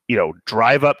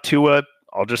 drive up to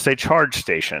I'll just say charge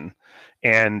station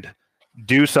and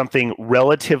do something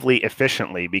relatively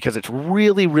efficiently, because it's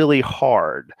really, really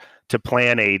hard to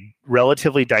plan a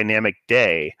relatively dynamic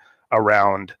day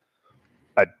around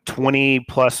a 20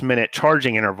 plus minute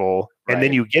charging interval. And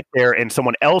then you get there and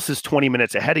someone else is 20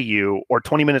 minutes ahead of you or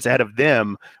 20 minutes ahead of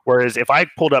them. Whereas if I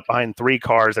pulled up behind 3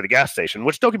 cars at a gas station,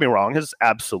 which, don't get me wrong, has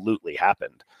absolutely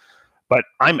happened. but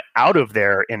I'm out of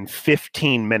there in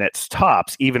 15 minutes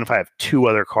tops, even if I have 2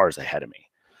 other cars ahead of me.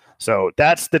 So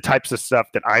that's the types of stuff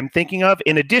that I'm thinking of,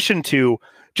 in addition to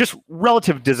just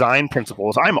relative design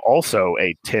principles. I'm also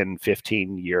a 10,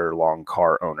 15 year long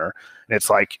car owner. And it's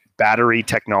like battery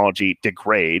technology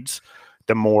degrades.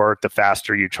 The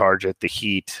faster you charge it, the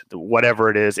heat, whatever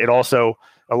it is. It also,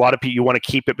 a lot of people, you want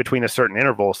to keep it between a certain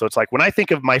interval. So it's like, when I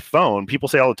think of my phone, people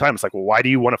say all the time, it's like, well, why do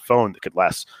you want a phone that could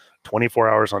last 24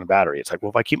 hours on a battery? It's like, well,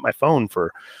 if I keep my phone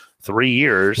for 3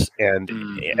 years and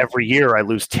every year I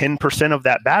lose 10% of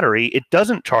that battery, it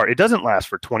doesn't last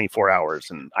for 24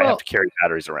 hours, and I have to carry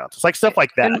batteries around. So it's like stuff like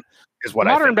that is what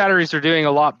modern batteries are doing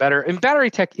a lot better, and battery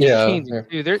tech is changing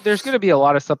too. There's going to be a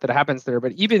lot of stuff that happens there,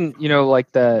 but even,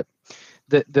 like the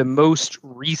most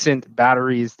recent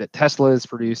batteries that Tesla is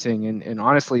producing, and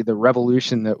honestly, the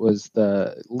revolution that was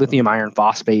the lithium iron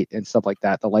phosphate and stuff like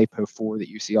that, the LiPo4 that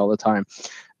you see all the time,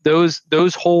 those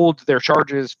hold their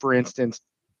charges, for instance,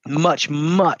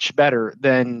 much better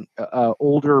than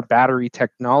older battery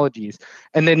technologies,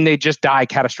 and then they just die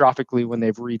catastrophically when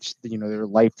they've reached their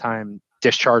lifetime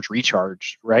discharge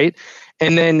recharge, right?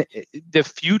 And then the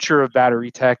future of battery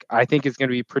tech, I think, is going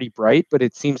to be pretty bright, but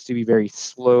it seems to be very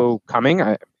slow coming,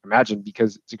 I imagine,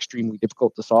 because it's extremely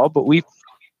difficult to solve. But we've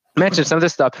mentioned some of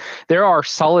this stuff. There are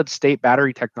solid state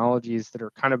battery technologies that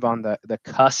are kind of on the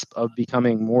cusp of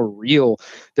becoming more real,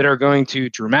 that are going to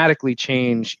dramatically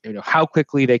change how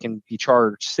quickly they can be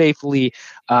charged safely.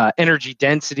 Energy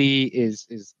density is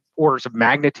orders of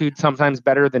magnitude sometimes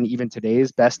better than even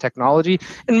today's best technology.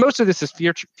 And most of this is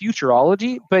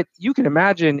futurology, but you can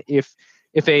imagine if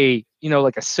a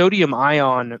like a sodium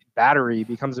ion battery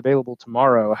becomes available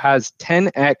tomorrow, has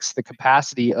 10x the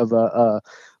capacity of a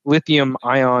lithium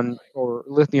ion or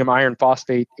lithium iron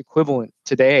phosphate equivalent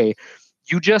today,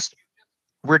 you just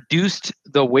reduced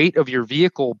the weight of your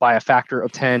vehicle by a factor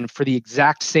of 10 for the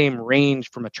exact same range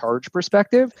from a charge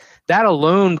perspective. That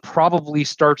alone probably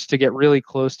starts to get really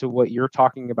close to what you're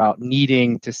talking about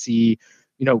needing to see,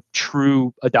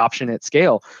 true adoption at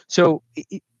scale. So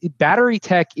battery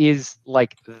tech is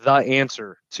like the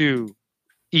answer to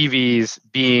EVs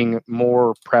being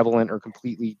more prevalent or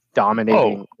completely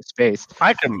dominating the space.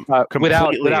 I can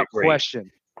without agree.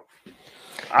 question.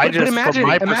 But imagine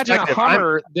a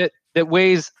Hummer that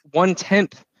weighs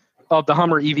 1/10 of the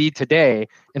Hummer EV today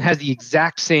and has the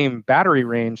exact same battery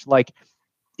range. Like,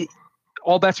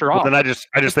 all bets are off. Then I just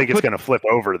think it's going to flip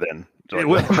over. Then it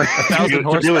will, 1,000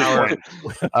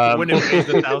 horsepower. When it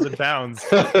weighs 1,000 pounds,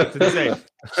 it's insane.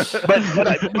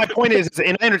 But my point is,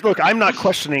 and look, I'm not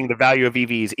questioning the value of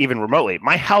EVs even remotely.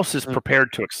 My house is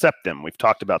prepared to accept them. We've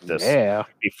talked about this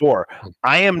before.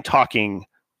 I am talking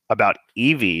about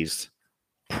EVs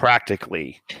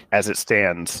practically as it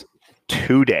stands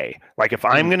today. Like, if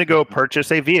I'm going to go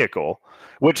purchase a vehicle,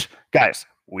 which, guys,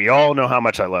 we all know how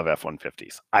much I love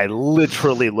F-150s. I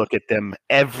literally look at them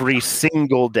every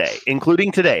single day,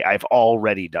 including today. I've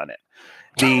already done it.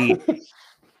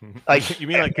 You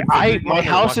mean like my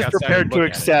house is prepared to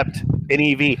accept an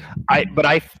EV. But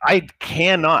I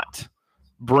cannot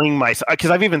bring myself,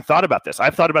 because I've even thought about this.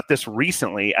 I've thought about this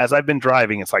recently as I've been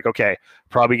driving. It's like, okay,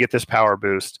 probably get this power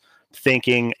boost.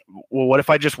 Thinking, well, what if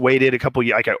I just waited a couple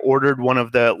years? Like, I ordered one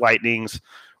of the Lightnings,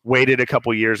 waited a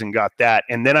couple years and got that.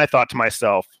 And then I thought to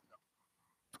myself,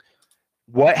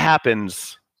 what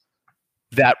happens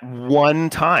that one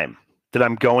time that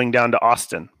I'm going down to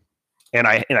Austin and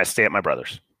I stay at my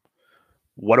brother's?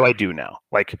 What do I do now?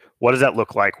 Like, what does that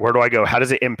look like? Where do I go? How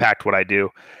does it impact what I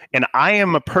do? And I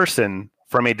am a person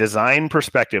from a design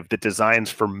perspective that designs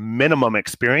for minimum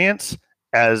experience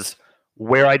as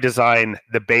where I design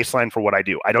the baseline for what I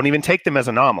do. I don't even take them as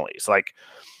anomalies. Like,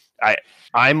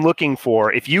 I'm looking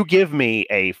for, if you give me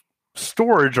a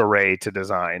storage array to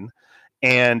design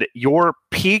and your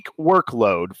peak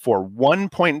workload for one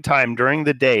point in time during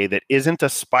the day that isn't a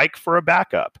spike for a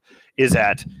backup is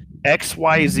at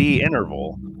XYZ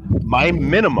interval, my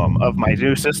minimum of my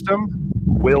new system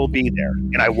will be there,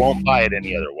 and I won't buy it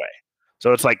any other way.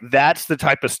 So it's like, that's the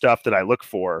type of stuff that I look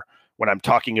for when I'm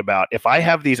talking about, if I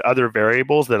have these other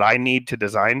variables that I need to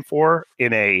design for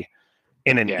in an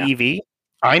EV,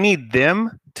 I need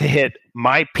them to hit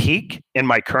my peak in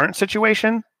my current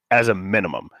situation as a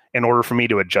minimum in order for me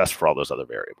to adjust for all those other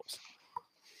variables.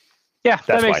 Yeah,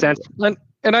 that makes sense.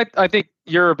 And I think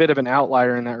you're a bit of an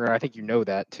outlier in that regard. I think you know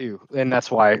that too, and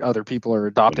that's why other people are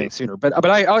adopting sooner. But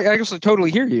I actually totally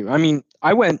hear you. I mean,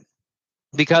 I went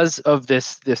because of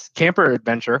this camper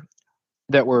adventure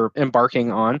that we're embarking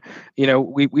on.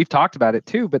 We've talked about it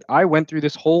too, but I went through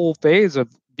this whole phase of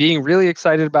being really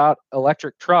excited about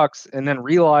electric trucks and then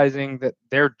realizing that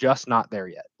they're just not there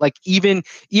yet. Like even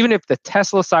if the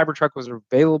Tesla Cybertruck was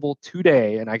available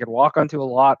today and I could walk onto a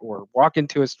lot or walk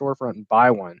into a storefront and buy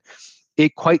one,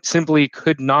 it quite simply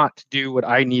could not do what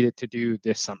I needed to do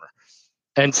this summer.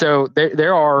 And so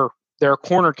there are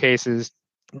corner cases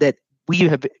that we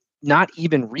have not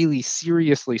even really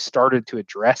seriously started to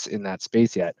address in that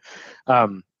space yet.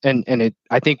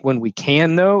 I think when we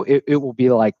can, though, it will be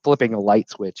like flipping a light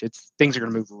switch. Things are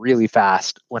going to move really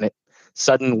fast when it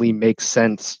suddenly makes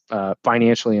sense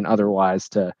financially and otherwise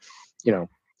to,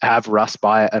 have Russ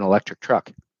buy an electric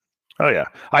truck. Oh yeah,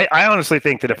 I honestly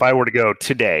think that if I were to go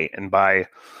today and buy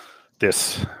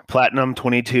this Platinum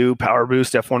 22 Power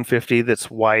Boost F-150 that's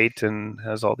white and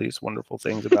has all these wonderful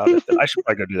things about it, that I should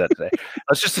probably go do that today.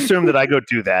 Let's just assume that I go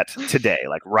do that today,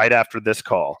 like right after this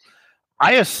call.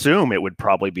 I assume it would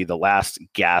probably be the last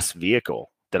gas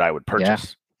vehicle that I would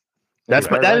purchase. Yeah.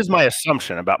 That is my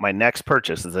assumption about my next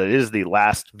purchase, is that it is the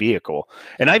last vehicle.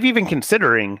 And I've even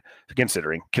considered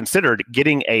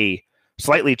getting a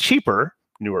slightly cheaper,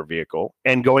 newer vehicle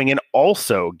and going and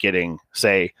also getting,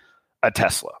 say, a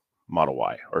Tesla Model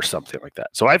Y or something like that.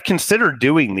 So I've considered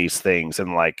doing these things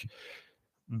and like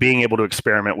being able to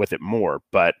experiment with it more,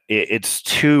 but it's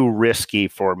too risky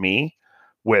for me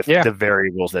with the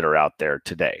variables that are out there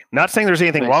today. Not saying there's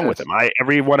anything wrong with them.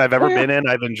 Every one I've ever been in,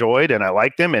 I've enjoyed and I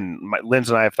like them. And Linz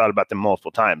and I have thought about them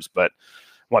multiple times. But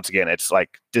once again, it's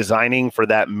like designing for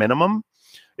that minimum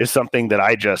is something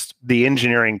that the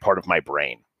engineering part of my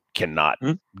brain cannot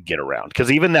get around.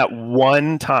 Because even that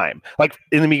one time, like,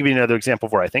 let me give you another example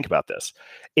of where I think about this.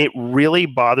 It really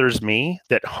bothers me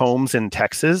that homes in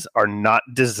Texas are not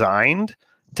designed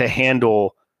to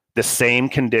handle the same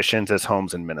conditions as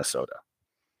homes in Minnesota.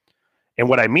 And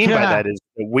what I mean by that is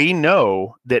that we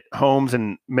know that homes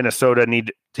in Minnesota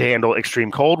need to handle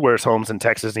extreme cold, whereas homes in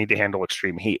Texas need to handle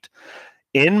extreme heat.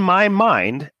 In my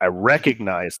mind, I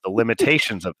recognize the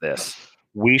limitations of this.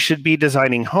 We should be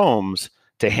designing homes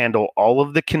to handle all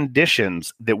of the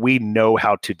conditions that we know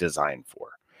how to design for.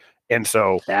 And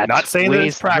so, not saying that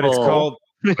it's practical,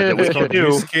 it's called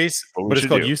use case, but it's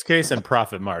called use case and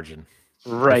profit margin.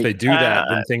 Right. If they do that,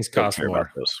 then things cost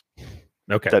more.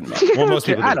 Okay. Well, most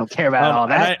people I don't care about all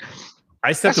that.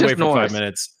 I stepped away for 5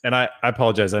 minutes, and I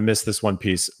apologize. I missed this one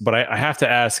piece, but I have to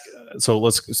ask.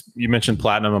 So you mentioned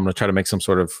Platinum. I'm going to try to make some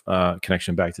sort of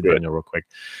connection back to Daniel real quick.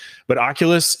 But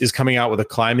Oculus is coming out with a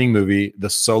climbing movie, The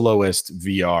Soloist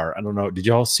VR. I don't know. Did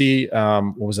y'all see,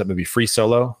 what was that movie? Free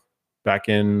Solo back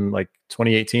in like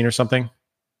 2018 or something?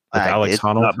 With Alex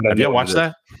Honnold. Have you watched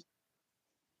that?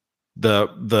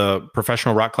 The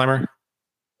professional rock climber?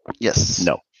 Yes.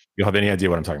 No. You'll have any idea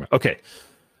what I'm talking about. Okay.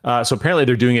 So apparently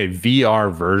they're doing a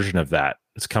VR version of that.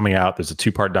 It's coming out. There's a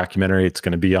 2-part documentary. It's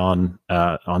going to be on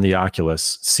the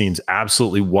Oculus. Seems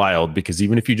absolutely wild because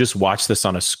even if you just watch this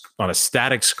on a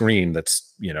static screen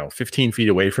that's 15 feet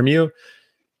away from you,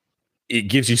 it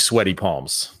gives you sweaty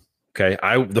palms. Okay.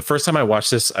 The first time I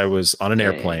watched this, I was on an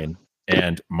airplane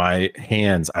and my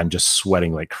hands, I'm just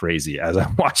sweating like crazy as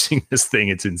I'm watching this thing.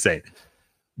 It's insane.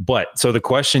 But so the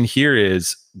question here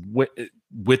is,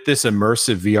 with this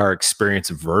immersive VR experience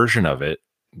version of it,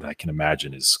 that I can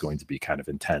imagine is going to be kind of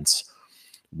intense.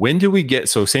 When do we get,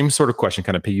 so same sort of question,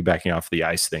 kind of piggybacking off the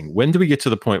ice thing. When do we get to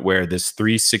the point where this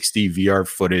 360 VR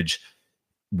footage,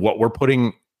 what we're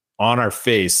putting on our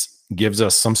face gives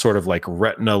us some sort of like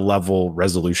retina level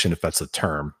resolution, if that's a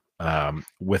term,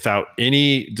 without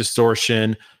any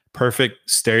distortion, perfect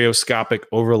stereoscopic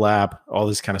overlap, all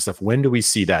this kind of stuff? When do we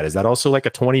see that? Is that also like a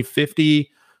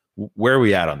 2050? Where are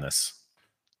we at on this?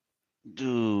 What do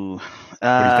you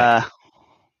think?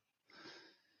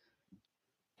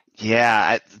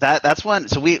 Yeah, that's one.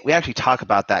 So we actually talk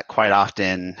about that quite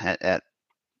often at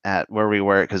where we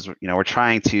work, because we're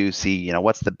trying to see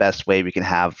what's the best way we can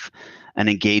have an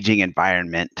engaging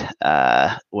environment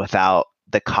without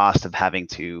the cost of having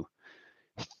to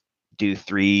do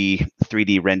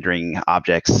 3D rendering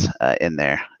objects in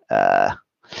there.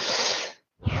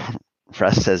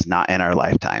 Russ says not in our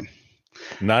lifetime.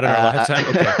 Not in our lifetime?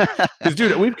 Okay. Because,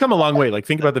 dude, we've come a long way. Like,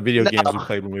 think about the video games we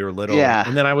played when we were little. Yeah.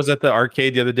 And then I was at the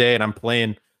arcade the other day, and I'm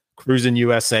playing Cruising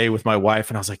USA with my wife,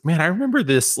 and I was like, man, I remember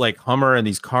this, like, Hummer and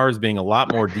these cars being a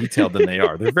lot more detailed than they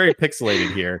are. They're very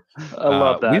pixelated here. I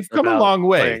love that. We've come a long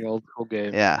way. Old school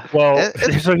games. Yeah. Well,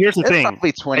 so here's the thing.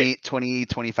 Probably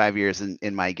 25 years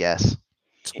in my guess.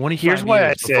 25 Here's why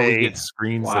years I say, we get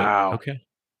screens. Wow. Okay.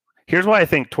 Here's why I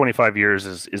think 25 years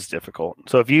is difficult.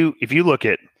 So if you look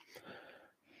at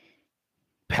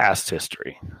past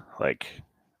history, like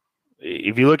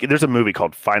if you look, there's a movie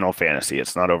called Final Fantasy.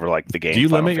 It's not over like the game. Do you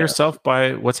Final limit Fantasy. yourself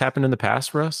by what's happened in the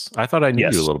past, Russ? I thought I knew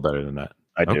Yes. you a little better than that.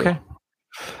 I do. Okay.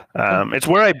 It's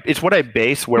what I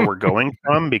base where we're going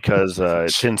from, because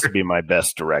it tends to be my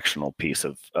best directional piece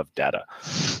of data.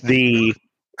 The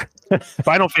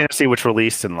Final Fantasy, which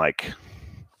released in like,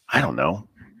 I don't know,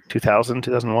 2000,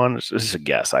 2001. This is a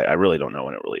guess. I really don't know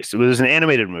when it released. It was an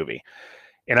animated movie.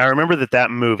 And I remember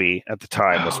that movie at the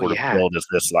time was sort of billed as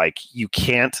this, like, you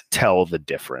can't tell the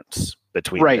difference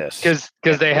between this.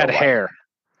 Because they had hair.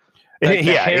 Like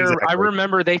yeah, hair, exactly. I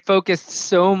remember they focused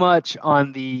so much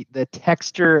on the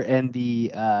texture and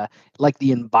the like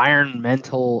the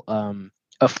environmental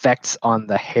effects on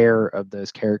the hair of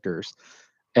those characters.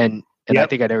 And I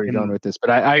think I know where you're going with this, but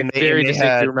I very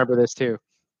distinctly remember this too.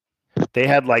 They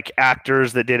had like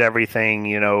actors that did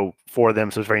everything, for them.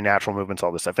 So it was very natural movements,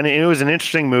 all this stuff. And it was an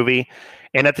interesting movie.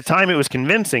 And at the time it was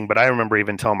convincing, but I remember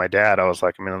even telling my dad, I was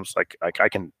like, I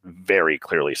can very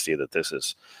clearly see that this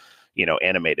is,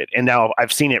 animated. And now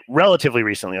I've seen it relatively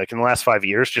recently, like in the last 5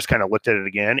 years, just kind of looked at it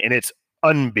again. And it's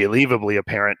unbelievably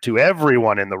apparent to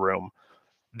everyone in the room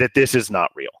that this is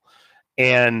not real.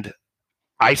 And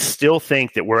I still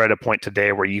think that we're at a point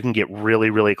today where you can get really,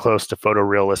 really close to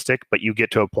photorealistic, but you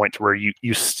get to a point where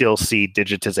you still see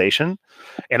digitization.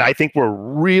 And I think we're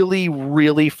really,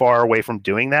 really far away from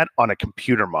doing that on a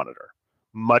computer monitor,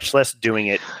 much less doing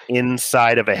it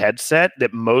inside of a headset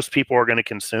that most people are going to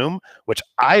consume, which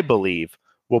I believe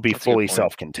will be fully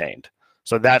self-contained.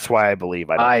 So that's why I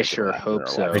believe I sure hope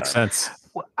so. Makes sense.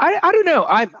 I don't know.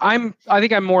 I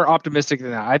think I'm more optimistic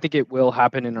than that. I think it will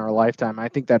happen in our lifetime. I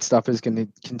think that stuff is going to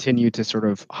continue to sort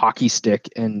of hockey stick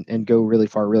and go really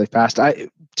far, really fast.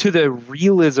 To the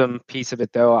realism piece of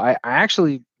it, though, I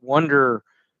actually wonder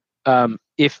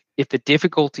if the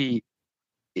difficulty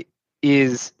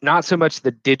is not so much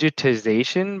the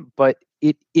digitization, but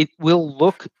it will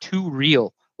look too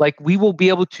real. Like we will be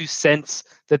able to sense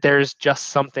that there's just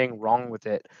something wrong with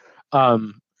it.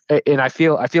 And I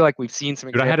feel like we've seen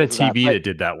some. Dude, I had a TV that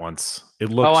did that once. It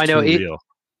looked too real.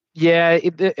 Yeah,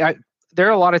 there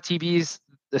are a lot of TVs,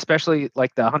 especially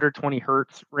like the 120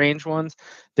 hertz range ones,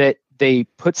 that they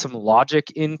put some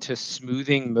logic into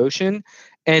smoothing motion,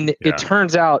 and it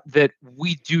turns out that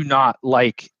we do not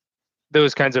like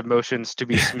those kinds of motions to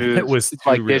be smooth. It was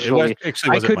like visually.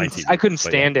 I couldn't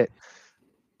stand it.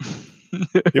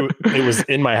 It was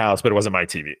in my house, but it wasn't my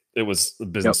TV. It was a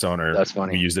business owner. That's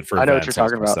funny. We used it for I know what you're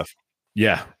talking about. Stuff.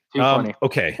 Yeah. Funny.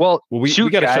 Okay. Well, we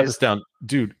got to shut this down,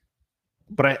 dude.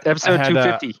 But episode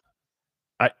 250.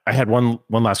 I had one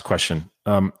last question.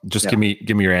 Just give me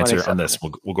your answer on this.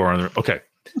 We'll go around. Okay.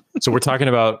 So we're talking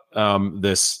about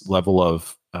this level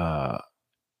of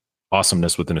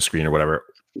awesomeness within a screen or whatever.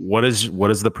 What is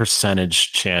the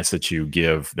percentage chance that you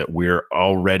give that we're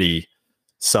already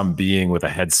some being with a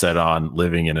headset on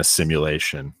living in a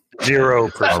simulation?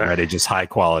 0%. Already just high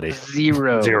quality.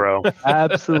 Zero.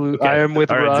 Absolutely. Okay. I am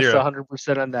with Russ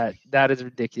 100% on that. That is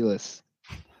ridiculous.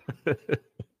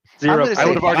 0. I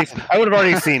would have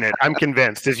already seen it. I'm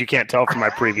convinced, as you can't tell from my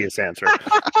previous answer.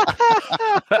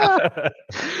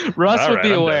 Russ would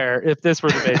be aware if this were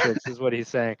the Matrix, is what he's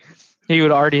saying. He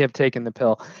would already have taken the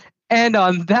pill. And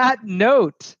on that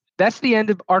note, that's the end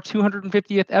of our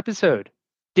 250th episode.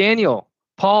 Daniel,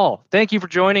 Paul, thank you for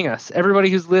joining us. Everybody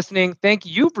who's listening, thank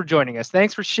you for joining us.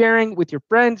 Thanks for sharing with your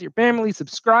friends, your family,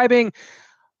 subscribing,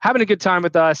 having a good time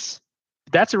with us.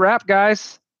 That's a wrap,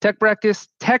 guys. Tech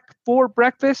for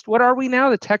Breakfast. What are we now?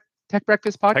 The Tech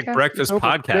Breakfast Podcast? Tech Breakfast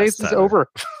Podcast. This is over.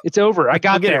 It's over. I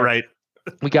got there. Get it right.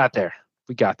 We got there.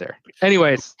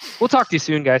 Anyways, we'll talk to you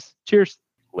soon, guys. Cheers.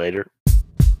 Later.